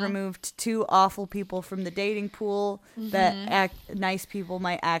 Mm-hmm. You've removed two awful people from the dating pool that nice people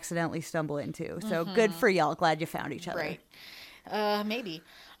might accidentally stumble into. So good for y'all. Glad you found each other. Right. Maybe.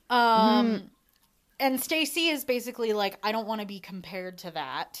 And Stacy is basically like, I don't want to be compared to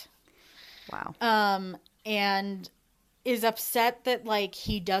that. Wow. And is upset that, like,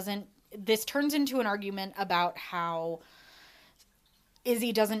 he doesn't... This turns into an argument about how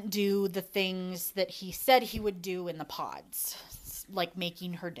Izzy doesn't do the things that he said he would do in the pods, like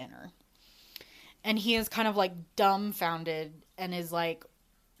making her dinner. And he is kind of, like, dumbfounded and is like,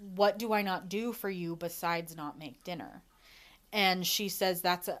 what do I not do for you besides not make dinner? And she says,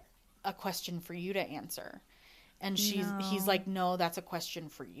 that's a question for you to answer. And he's like, no, that's a question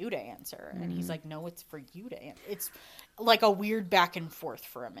for you to answer. And he's like, no, it's for you to answer. It's like a weird back and forth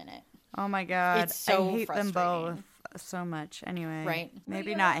for a minute. Oh my God. It's so I hate them frustrating. both so much. Anyway. Right.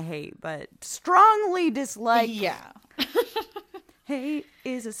 Maybe not hate, but strongly dislike. Yeah. Hate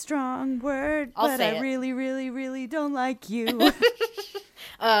is a strong word, I'll but say I it. really, really, really don't like you.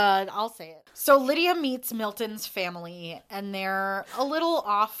 I'll say it. So Lydia meets Milton's family, and they're a little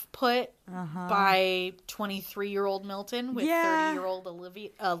off-put by 23-year-old Milton with 30-year-old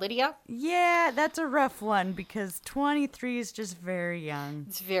Lydia. Yeah, that's a rough one because 23 is just very young.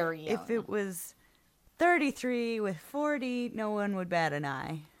 It's very young. If it was 33 with 40, no one would bat an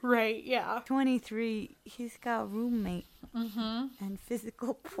eye. Right, yeah. 23, he's got roommate and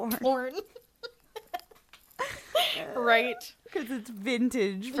physical porn. Porn. Right. Because it's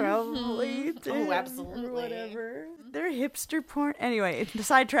vintage, probably. to Oh, him absolutely. Or whatever. They're hipster porn. Anyway,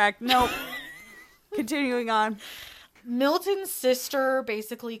 sidetracked. Nope. Continuing on. Milton's sister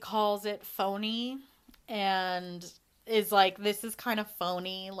basically calls it phony and is like, this is kind of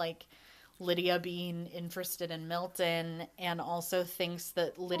phony, like Lydia being interested in Milton, and also thinks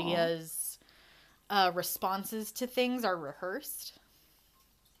that Lydia's responses to things are rehearsed.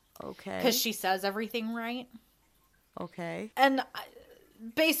 Okay. Because she says everything right. Okay. And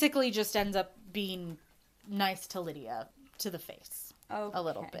basically just ends up being nice to Lydia to the face a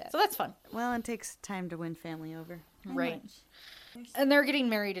little bit. So that's fun. Well, it takes time to win family over. Right. And they're getting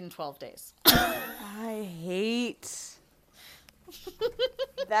married in 12 days. I hate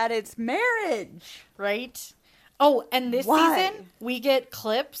that it's marriage. Right? Oh, and this Why? season, we get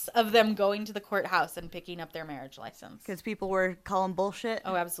clips of them going to the courthouse and picking up their marriage license. Because people were calling bullshit.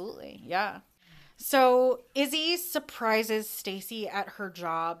 Oh, absolutely. Yeah. So Izzy surprises Stacy at her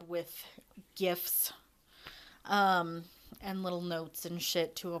job with gifts and little notes and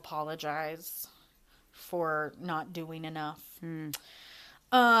shit to apologize for not doing enough.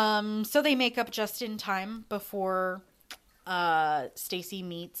 So they make up just in time before Stacy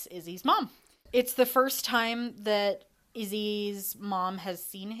meets Izzy's mom. It's the first time that Izzy's mom has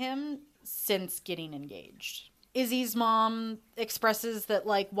seen him since getting engaged. Izzy's mom expresses that,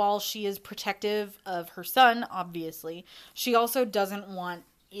 like, while she is protective of her son, obviously, she also doesn't want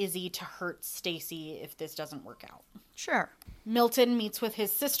Izzy to hurt Stacy if this doesn't work out. Sure. Milton meets with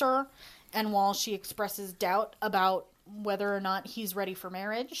his sister, and while she expresses doubt about whether or not he's ready for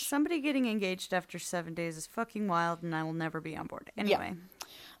marriage... Somebody getting engaged after 7 days is fucking wild, and I will never be on board. Anyway.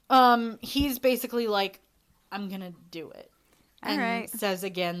 Yeah. He's basically like, I'm gonna do it. All and right. says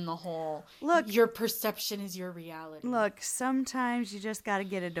again the whole, look, your perception is your reality. Look, sometimes you just gotta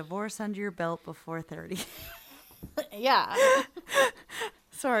get a divorce under your belt before 30. Yeah.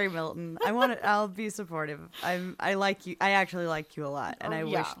 Sorry, Milton. I'll be supportive. I like you. I actually like you a lot, and I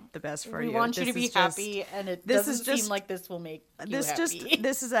wish the best for you. We want you to be happy, and it doesn't seem like this will make you happy.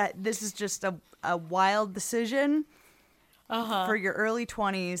 This is just a wild decision for your early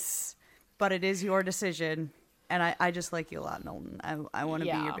 20s, but it is your decision, and I just like you a lot, Milton. I want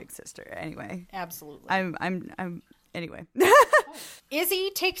to be your big sister. Anyway, absolutely. I'm anyway. Izzy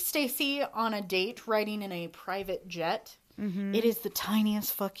takes Stacy on a date riding in a private jet. Mm-hmm. It is the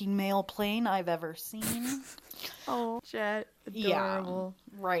tiniest fucking mail plane I've ever seen. Oh, jet. Adorable.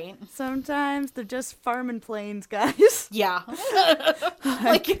 Yeah, right. Sometimes they're just farming planes, guys. Yeah.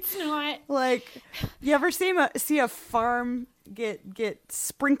 Like, it's not... Like, you ever see a farm get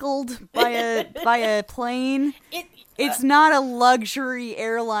sprinkled by a plane? It's not a luxury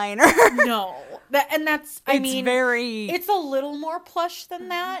airliner. No. It's a little more plush than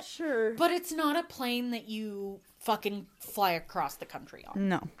that. Sure. But it's not a plane that you fucking fly across the country on.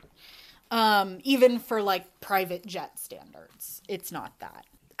 No. Even for, like, private jet standards. It's not that.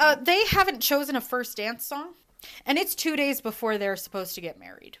 They haven't chosen a first dance song. And it's 2 days before they're supposed to get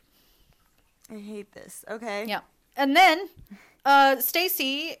married. I hate this. Okay. Yeah. And then,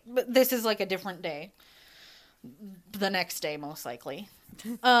 Stacy, this is like a different day. The next day, most likely.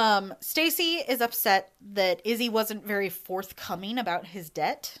 Stacy is upset that Izzy wasn't very forthcoming about his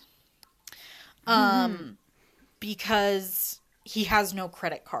debt. Because he has no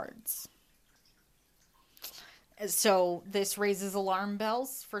credit cards. So this raises alarm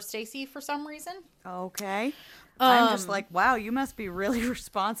bells for Stacy for some reason. Okay. I'm just like, wow, you must be really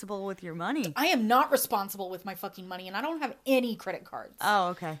responsible with your money. I am not responsible with my fucking money, and I don't have any credit cards. Oh,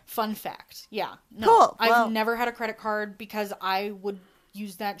 okay. Fun fact. Yeah. No, cool. I've never had a credit card because I would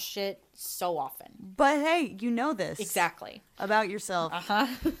use that shit so often. But hey, you know this. Exactly. About yourself. Uh-huh.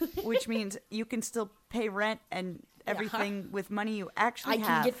 Which means you can still pay rent and everything with money you actually have.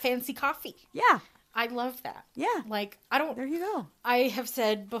 I can get fancy coffee. Yeah. I love that. Yeah. Like, I don't... There you go. I have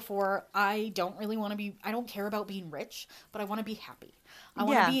said before, I don't care about being rich, but I want to be happy. I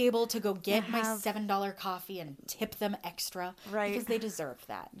want to be able to go get my $7 coffee and tip them extra. Right. Because they deserve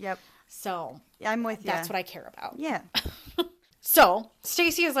that. Yep. So... Yeah, I'm with you. That's what I care about. Yeah. So,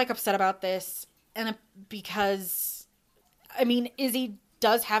 Stacy is, like, upset about this, and because, I mean, Izzy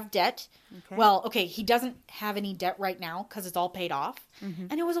does have debt. Okay. Well, okay, he doesn't have any debt right now because it's all paid off. Mm-hmm.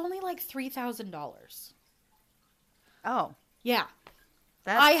 And it was only like $3,000. Oh. Yeah.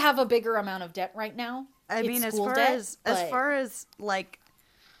 I have a bigger amount of debt right now. I mean, as far as like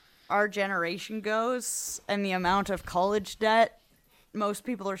our generation goes and the amount of college debt most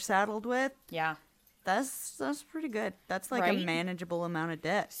people are saddled with. Yeah. That's pretty good. That's like a manageable amount of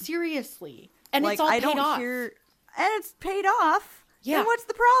debt. Seriously. And like, it's all paid off. And it's paid off. Yeah. Then what's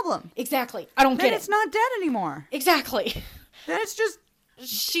the problem? Exactly. I don't get it. Then it's not debt anymore. Exactly. Then it's just...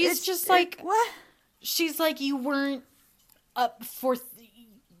 She's just like... What? She's like, you weren't up for...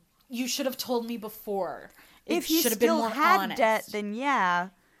 You should have told me before. If he still had debt, then yeah.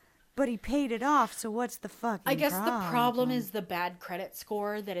 But he paid it off, so what's the fucking I guess problem? The problem is the bad credit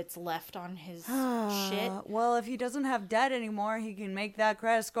score that it's left on his shit. Well, if he doesn't have debt anymore, he can make that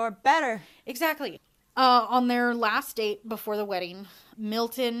credit score better. Exactly. On their last date before the wedding,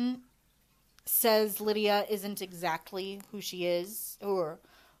 Milton says Lydia isn't exactly who she is or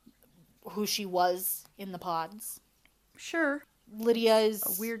who she was in the pods. Sure. Lydia is...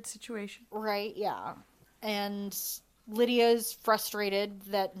 a weird situation. Right, yeah. And Lydia is frustrated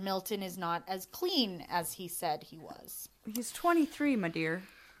that Milton is not as clean as he said he was. He's 23, my dear.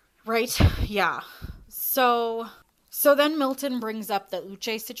 Right, yeah. So then Milton brings up the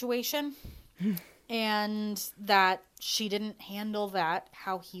Uche situation. And that she didn't handle that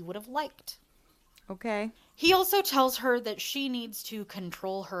how he would have liked. Okay. He also tells her that she needs to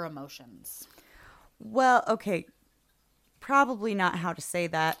control her emotions. Well, okay. Probably not how to say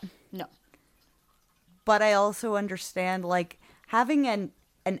that. No. But I also understand, like, having an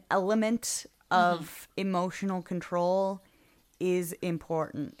element of emotional control is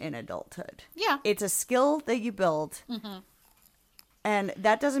important in adulthood. Yeah. It's a skill that you build. Mm-hmm. And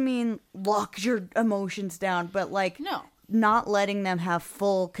that doesn't mean lock your emotions down, but like No. not letting them have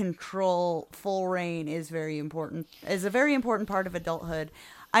full control, full reign is very important. Is a very important part of adulthood.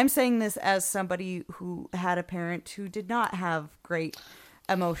 I'm saying this as somebody who had a parent who did not have great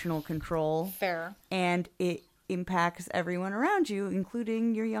emotional control. Fair. And it impacts everyone around you,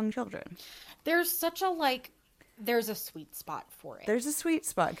 including your young children. There's such a, there's a sweet spot for it. There's a sweet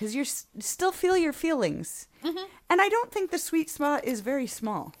spot because you still feel your feelings. Mm-hmm. And I don't think the sweet spot is very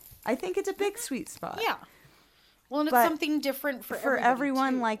small. I think it's a big sweet spot. Yeah. Well, and it's But something different for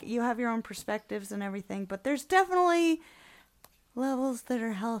everyone. too. Like, you have your own perspectives and everything, but there's definitely levels that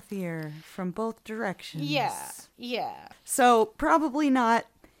are healthier from both directions. Yeah. So probably not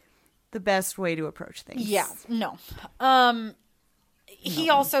the best way to approach things. Yeah, no. He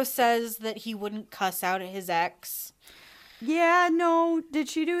also says that he wouldn't cuss out at his ex. Yeah, no. Did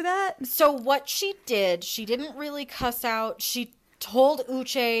she do that? So what she did, she didn't really cuss out. She told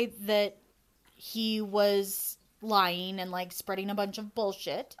Uche that he was lying and spreading a bunch of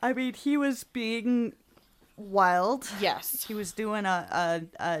bullshit. I mean, he was being wild. Yes. He was doing a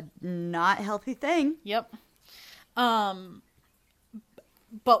not healthy thing. Yep.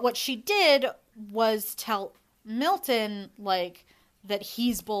 But what she did was tell Milton, that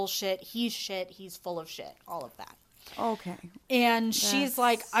he's bullshit, he's shit, he's full of shit, all of that. Okay. And she's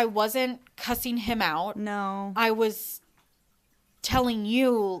like, I wasn't cussing him out. No. I was telling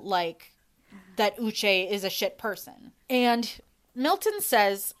you, that Uche is a shit person. And Milton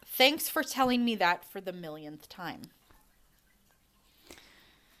says, thanks for telling me that for the millionth time.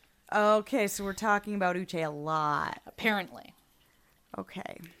 Okay, so we're talking about Uche a lot. Apparently.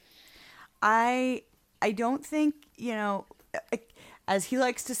 Okay. I don't think, as he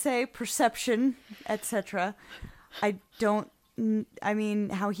likes to say, perception, etc. I mean,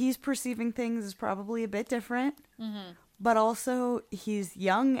 how he's perceiving things is probably a bit different. Mm-hmm. But also, he's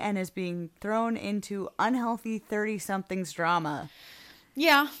young and is being thrown into unhealthy 30-somethings drama.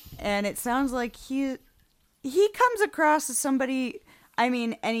 Yeah. And it sounds like he comes across as somebody, I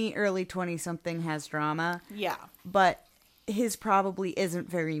mean, any early 20-something has drama. Yeah. But his probably isn't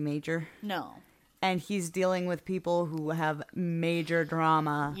very major. No. And he's dealing with people who have major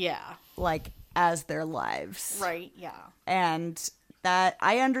drama. Yeah. As their lives. Right, yeah. And that,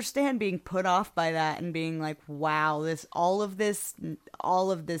 I understand being put off by that and being like, wow, all of this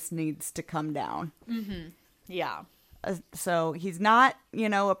needs to come down. Mm-hmm. Yeah. So he's not,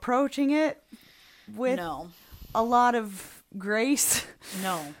 approaching it with a lot of grace.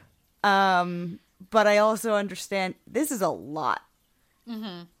 No. But I also understand this is a lot.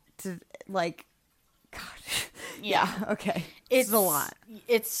 Mm-hmm. To God. Yeah. Okay. It's a lot.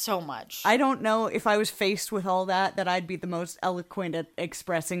 It's so much. I don't know if I was faced with all that I'd be the most eloquent at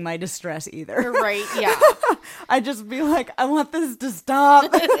expressing my distress either. Right, yeah. I'd just be like, I want this to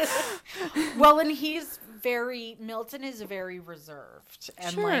stop. Well, and Milton is very reserved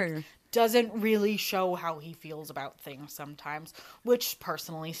and Sure. doesn't really show how he feels about things sometimes, which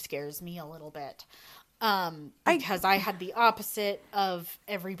personally scares me a little bit. Because I had the opposite of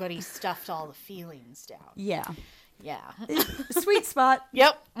everybody stuffed all the feelings down. Yeah. Yeah. Sweet spot.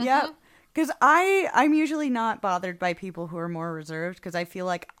 Yep. Mm-hmm. Yep. Because I'm usually not bothered by people who are more reserved because I feel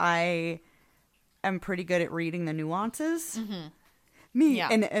like I am pretty good at reading the nuances. Mm-hmm. Me,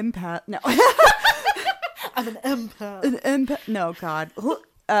 an empath. No. I'm an empath. An empath. No, God.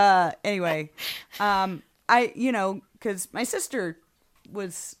 Anyway, because my sister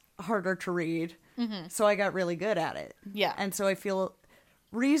was harder to read. Mm-hmm. So I got really good at it. Yeah. And so I feel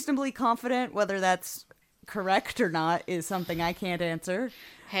reasonably confident. Whether that's correct or not is something I can't answer.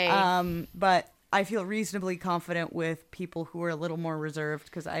 Hey. But I feel reasonably confident with people who are a little more reserved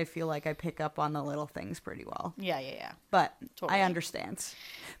because I feel like I pick up on the little things pretty well. Yeah. But totally. I understand.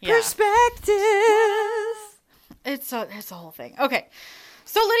 Yeah. Perspective. It's a whole thing. Okay.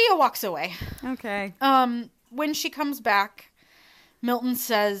 So Lydia walks away. Okay. When she comes back, Milton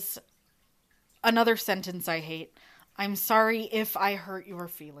says another sentence I hate. I'm sorry if I hurt your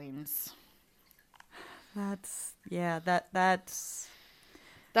feelings. That's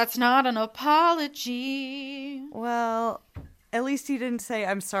not an apology. Well, at least he didn't say,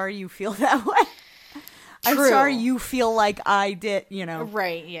 I'm sorry you feel that way. True. I'm sorry you feel like I did,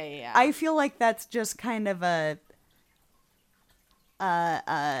 Right, yeah. I feel like that's just kind of a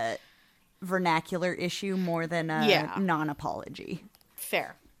vernacular issue more than a non-apology.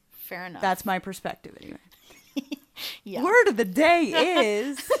 Fair enough. That's my perspective anyway. Yeah. Word of the day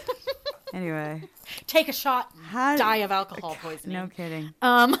is... Anyway. Take a shot and die of alcohol poisoning. No kidding.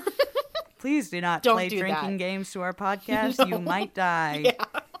 Please do not Don't play do drinking that. games to our podcast. No. You might die.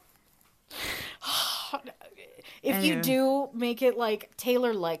 Yeah. If you do, make it like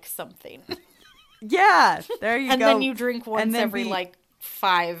Taylor likes something. Yeah, there you go. And then you drink once And then every like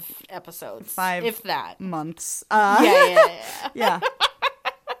 5 episodes. 5 if that. months. Yeah. Yeah.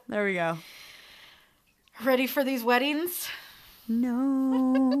 There we go. Ready for these weddings?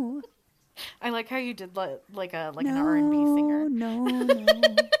 No. I like how you did like an R&B singer. No.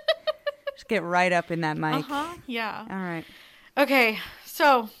 Just get right up in that mic. Yeah. All right. Okay,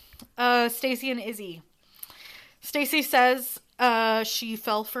 so Stacy and Izzy. Stacy says she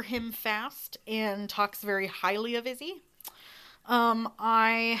fell for him fast and talks very highly of Izzy.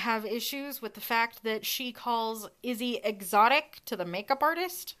 I have issues with the fact that she calls Izzy exotic to the makeup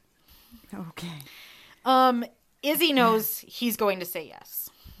artist. Okay. Izzy knows he's going to say yes.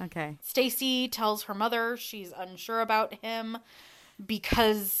 Okay. Stacy tells her mother she's unsure about him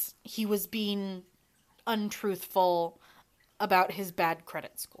because he was being untruthful about his bad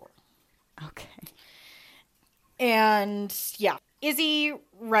credit score. Okay. And yeah, Izzy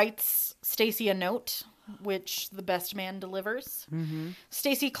writes Stacy a note, which the best man delivers. Mm-hmm.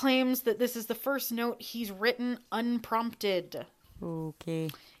 Stacy claims that this is the first note he's written unprompted.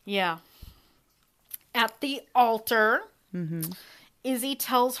 Okay. Yeah. At the altar, Izzy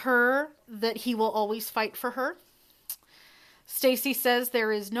tells her that he will always fight for her. Stacy says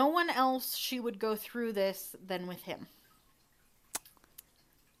there is no one else she would go through this than with him.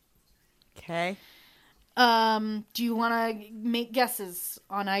 Okay. Do you want to make guesses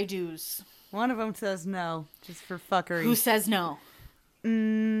on I do's? One of them says no, just for fuckery. Who says no?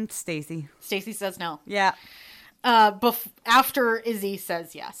 Stacy. Stacy says no. Yeah. After Izzy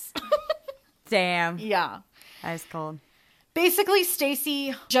says yes. Damn. Yeah. Ice cold. Basically,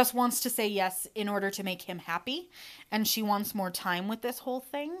 Stacy just wants to say yes in order to make him happy, and she wants more time with this whole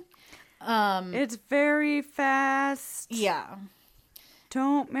thing. It's very fast. Yeah.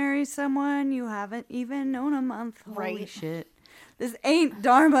 Don't marry someone you haven't even known a month. Holy Right. shit. This ain't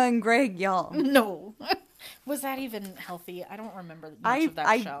Dharma and Greg, y'all. No. Was that even healthy? I don't remember much of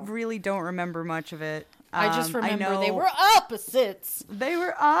that show. I really don't remember much of it. I just remember I know they were opposites. They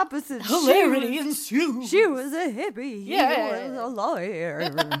were opposites. Hilarity ensued. She was a hippie. Yeah. He was a lawyer.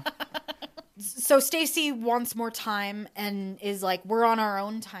 So Stacy wants more time and is like, we're on our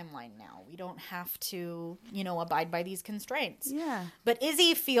own timeline now. We don't have to, abide by these constraints. Yeah. But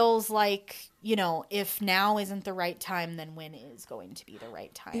Izzy feels like, if now isn't the right time, then when is going to be the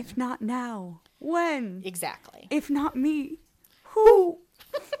right time? If not now, when? Exactly. If not me, who?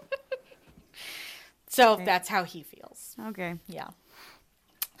 So that's how he feels. Okay. Yeah.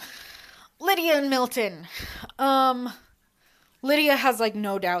 Lydia and Milton. Lydia has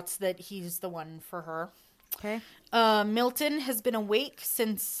no doubts that he's the one for her. Okay. Milton has been awake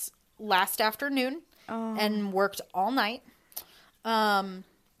since last afternoon and worked all night. Got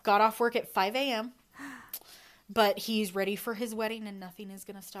off work at 5 a.m. But he's ready for his wedding and nothing is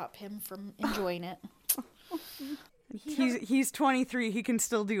going to stop him from enjoying it. He's 23. He can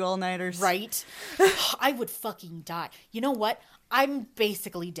still do all-nighters. Right? I would fucking die. You know what? I'm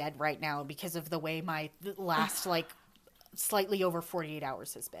basically dead right now because of the way my last, slightly over 48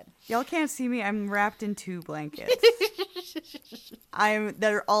 hours has been. Y'all can't see me. I'm wrapped in 2 blankets.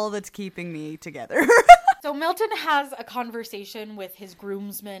 They're all that's keeping me together. So Milton has a conversation with his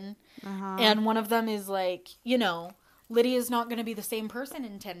groomsmen, and one of them is like, Lydia's not going to be the same person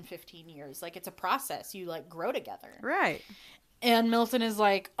in 10, 15 years. It's a process. You, grow together. Right. And Milton is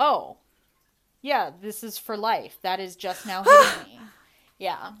like, oh, yeah, this is for life. That is just now hitting me.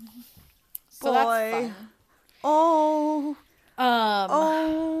 Yeah. So that's fun. Oh.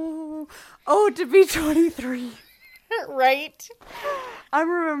 To be 23. Right? I'm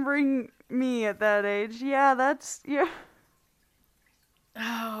remembering me at that age. Yeah, yeah.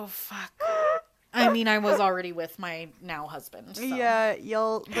 Oh, fuck. I mean, I was already with my now husband. So. Yeah,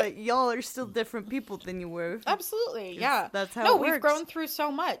 y'all are still different people than you were. Absolutely, yeah. That's how it works. We've grown through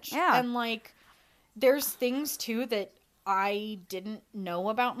so much. Yeah. And, there's things, too, that I didn't know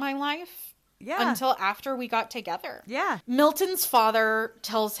about my life. Yeah. Until after we got together. Yeah. Milton's father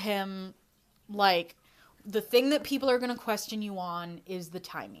tells him, the thing that people are going to question you on is the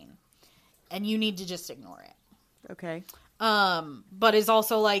timing. And you need to just ignore it. Okay. But is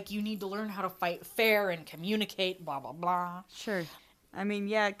also you need to learn how to fight fair and communicate, blah, blah, blah. Sure. I mean,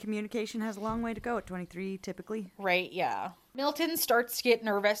 yeah, communication has a long way to go at 23, typically. Right, yeah. Milton starts to get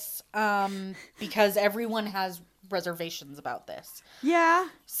nervous, because everyone has reservations about this. Yeah.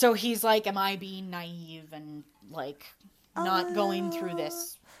 So he's like, am I being naive and, not going through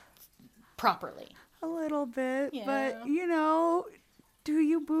this properly? A little bit, Yeah. but, do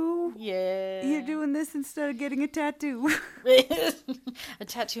you, boo? Yeah. they're doing this instead of getting a tattoo. A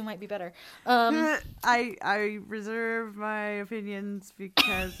tattoo might be better. I reserve my opinions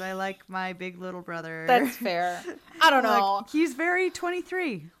because I like my big little brother. That's fair. I don't know. Look, he's very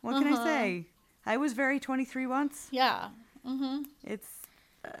 23. What can I say? I was very 23 once. Yeah. It's,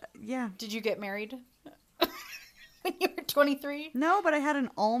 yeah. Did you get married when you were 23? No, but I had an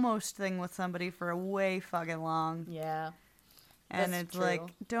almost thing with somebody for a way fucking long. Yeah. And That's it's true. like,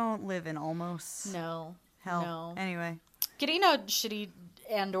 don't live in almost. No. Hell. No. Anyway. Getting a shitty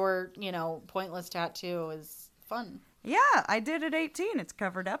and or, pointless tattoo is fun. Yeah, I did at 18. It's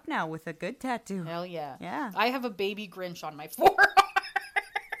covered up now with a good tattoo. Hell yeah. Yeah. I have a baby Grinch on my forearm.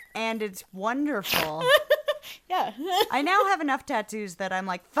 And it's wonderful. Yeah. I now have enough tattoos that I'm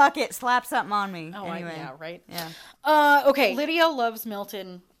like, fuck it, slap something on me. Oh, anyway. yeah, right? Yeah. Okay. Lydia loves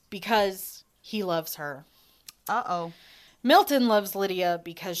Milton because he loves her. Uh-oh. Milton loves Lydia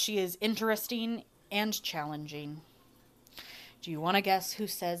because she is interesting and challenging. Do you want to guess who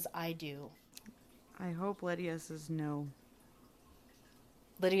says I do? I hope Lydia says no.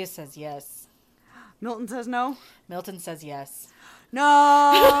 Lydia says yes. Milton says no? Milton says yes.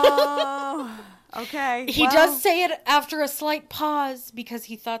 No! Okay. He does say it after a slight pause because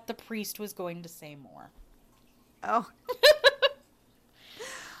he thought the priest was going to say more. Oh.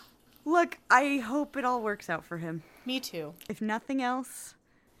 Look, I hope it all works out for him. Me too. If nothing else,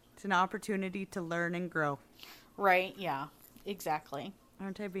 it's an opportunity to learn and grow. Right, yeah. Exactly.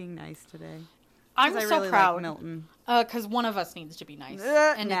 Aren't I being nice today? I'm 'Cause I so really proud. like Milton. Because one of us needs to be nice.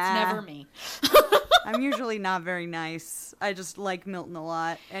 And Nah. it's never me. I'm usually not very nice. I just like Milton a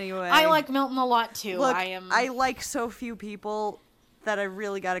lot. Anyway. I like Milton a lot too. Look, I like so few people that I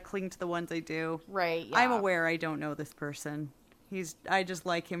really got to cling to the ones I do. Right, yeah. I'm aware I don't know this person. I just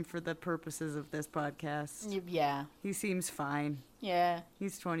like him for the purposes of this podcast. Yeah. He seems fine. Yeah.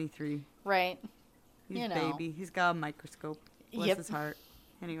 He's 23. Right. He's baby. He's got a microscope. Bless Yep. his heart.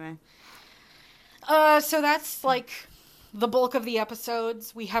 Anyway. So that's like the bulk of the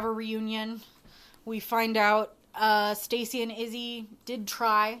episodes. We have a reunion. We find out Stacy and Izzy did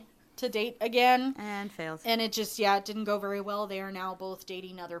try to date again. And fails. And it just, it didn't go very well. They are now both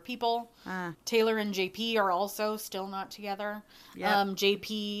dating other people. Taylor and JP are also still not together. Yep.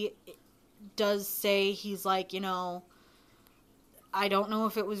 JP does say, he's like, I don't know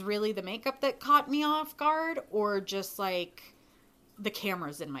if it was really the makeup that caught me off guard or just like the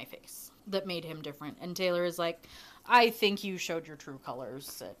cameras in my face that made him different. And Taylor is like, I think you showed your true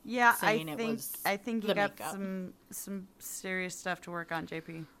colors. I think you got makeup. some serious stuff to work on,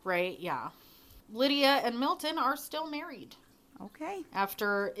 JP. Right, yeah. Lydia and Milton are still married. Okay.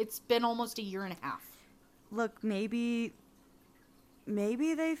 After it's been almost a year and a half. Look, maybe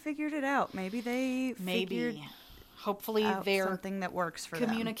they figured it out. Maybe they figured Hopefully out their something that works for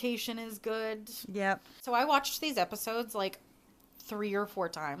communication is good. Yep. So I watched these episodes like 3 or 4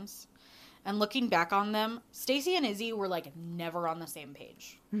 times. And looking back on them, Stacy and Izzy were like never on the same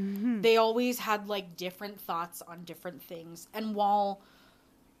page. Mm-hmm. They always had like different thoughts on different things. And while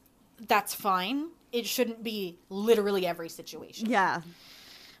that's fine, it shouldn't be literally every situation. Yeah.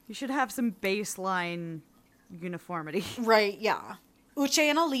 You should have some baseline uniformity. Right, yeah. Uche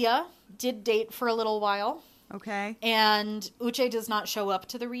and Aaliyah did date for a little while. Okay. And Uche does not show up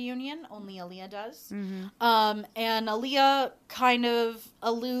to the reunion. Only Aaliyah does. Mm-hmm. And Aaliyah kind of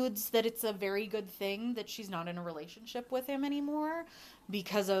alludes that it's a very good thing that she's not in a relationship with him anymore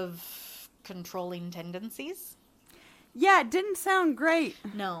because of controlling tendencies. Yeah, it didn't sound great.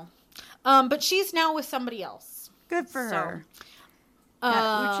 No. But she's now with somebody else. Good for her.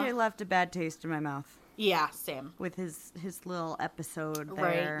 Uche left a bad taste in my mouth. Yeah, same. With his little episode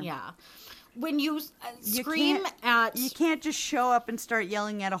there. Right, yeah. When you scream at... You can't just show up and start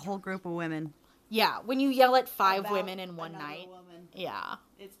yelling at a whole group of women. Yeah, when you yell at 5 women in one night. Woman. Yeah.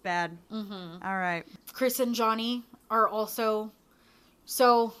 It's bad. Mm-hmm. All right. Chris and Johnny are also...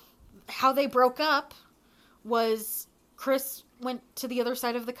 So, how they broke up was Chris went to the other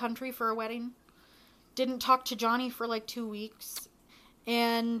side of the country for a wedding. Didn't talk to Johnny for like 2 weeks.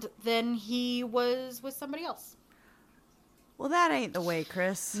 And then he was with somebody else. Well, that ain't the way,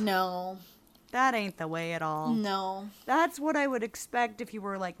 Chris. No. That ain't the way at all. No. That's what I would expect if you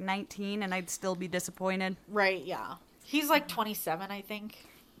were like 19 and I'd still be disappointed. Right, yeah. He's like 27, I think.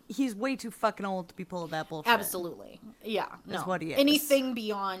 He's way too fucking old to be pulling that bullshit. Absolutely. Yeah. No. That's what he is. Anything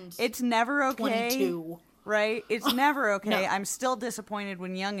beyond It's never okay. 22. Right? It's never okay. No. I'm still disappointed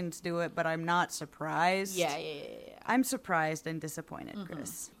when youngins do it, but I'm not surprised. Yeah. I'm surprised and disappointed,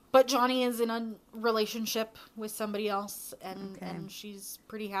 Chris. But Johnny is in a relationship with somebody else, and she's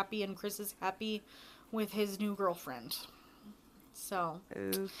pretty happy, and Chris is happy with his new girlfriend. So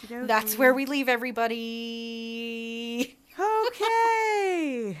Okey-dokey. that's where we leave everybody.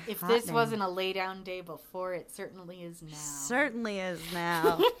 Okay. If Hot this damn. wasn't a lay down day before, it certainly is now. Certainly is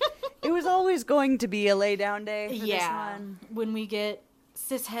now. It was always going to be a lay down day for this one. When we get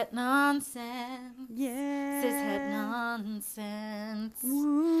cishet nonsense. Yeah. Cishet nonsense.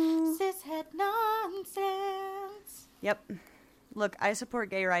 Woo. Cishet nonsense. Yep. Look, I support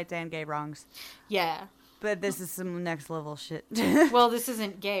gay rights and gay wrongs. Yeah. But this is some next level shit. Well, this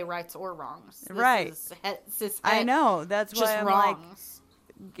isn't gay rights or wrongs. This Right. is cishet. I know. That's Just why I'm wrongs.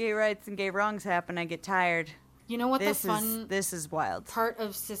 like, gay rights and gay wrongs happen. I get tired. You know what This the fun this is wild. part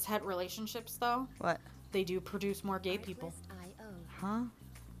of cishet relationships, though? What? They do produce more gay people. Huh?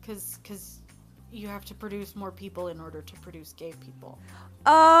 Because you have to produce more people in order to produce gay people.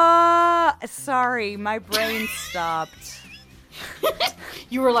 Sorry, my brain stopped.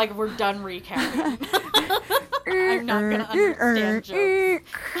 You were like, we're done recapping. I'm not going to understand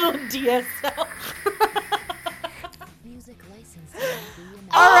jokes. Oh, DSL.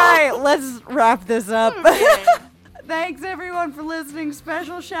 All right, let's wrap this up. Okay. Thanks everyone for listening.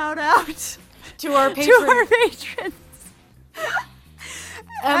 Special shout out To our patrons.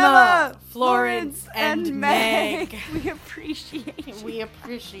 Emma, Florence, and Meg. We appreciate you. We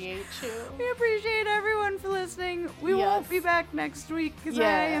appreciate you. We appreciate everyone for listening. We won't be back next week because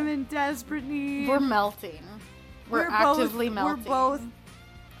I am in desperate need. We're melting. We're actively melting. We're both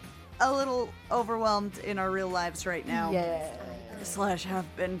a little overwhelmed in our real lives right now. Yeah. /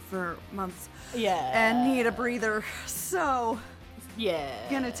 have been for months. Yeah. And need a breather. So,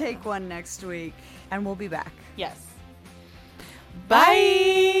 gonna take one next week. And we'll be back. Yes.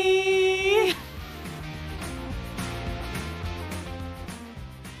 Bye!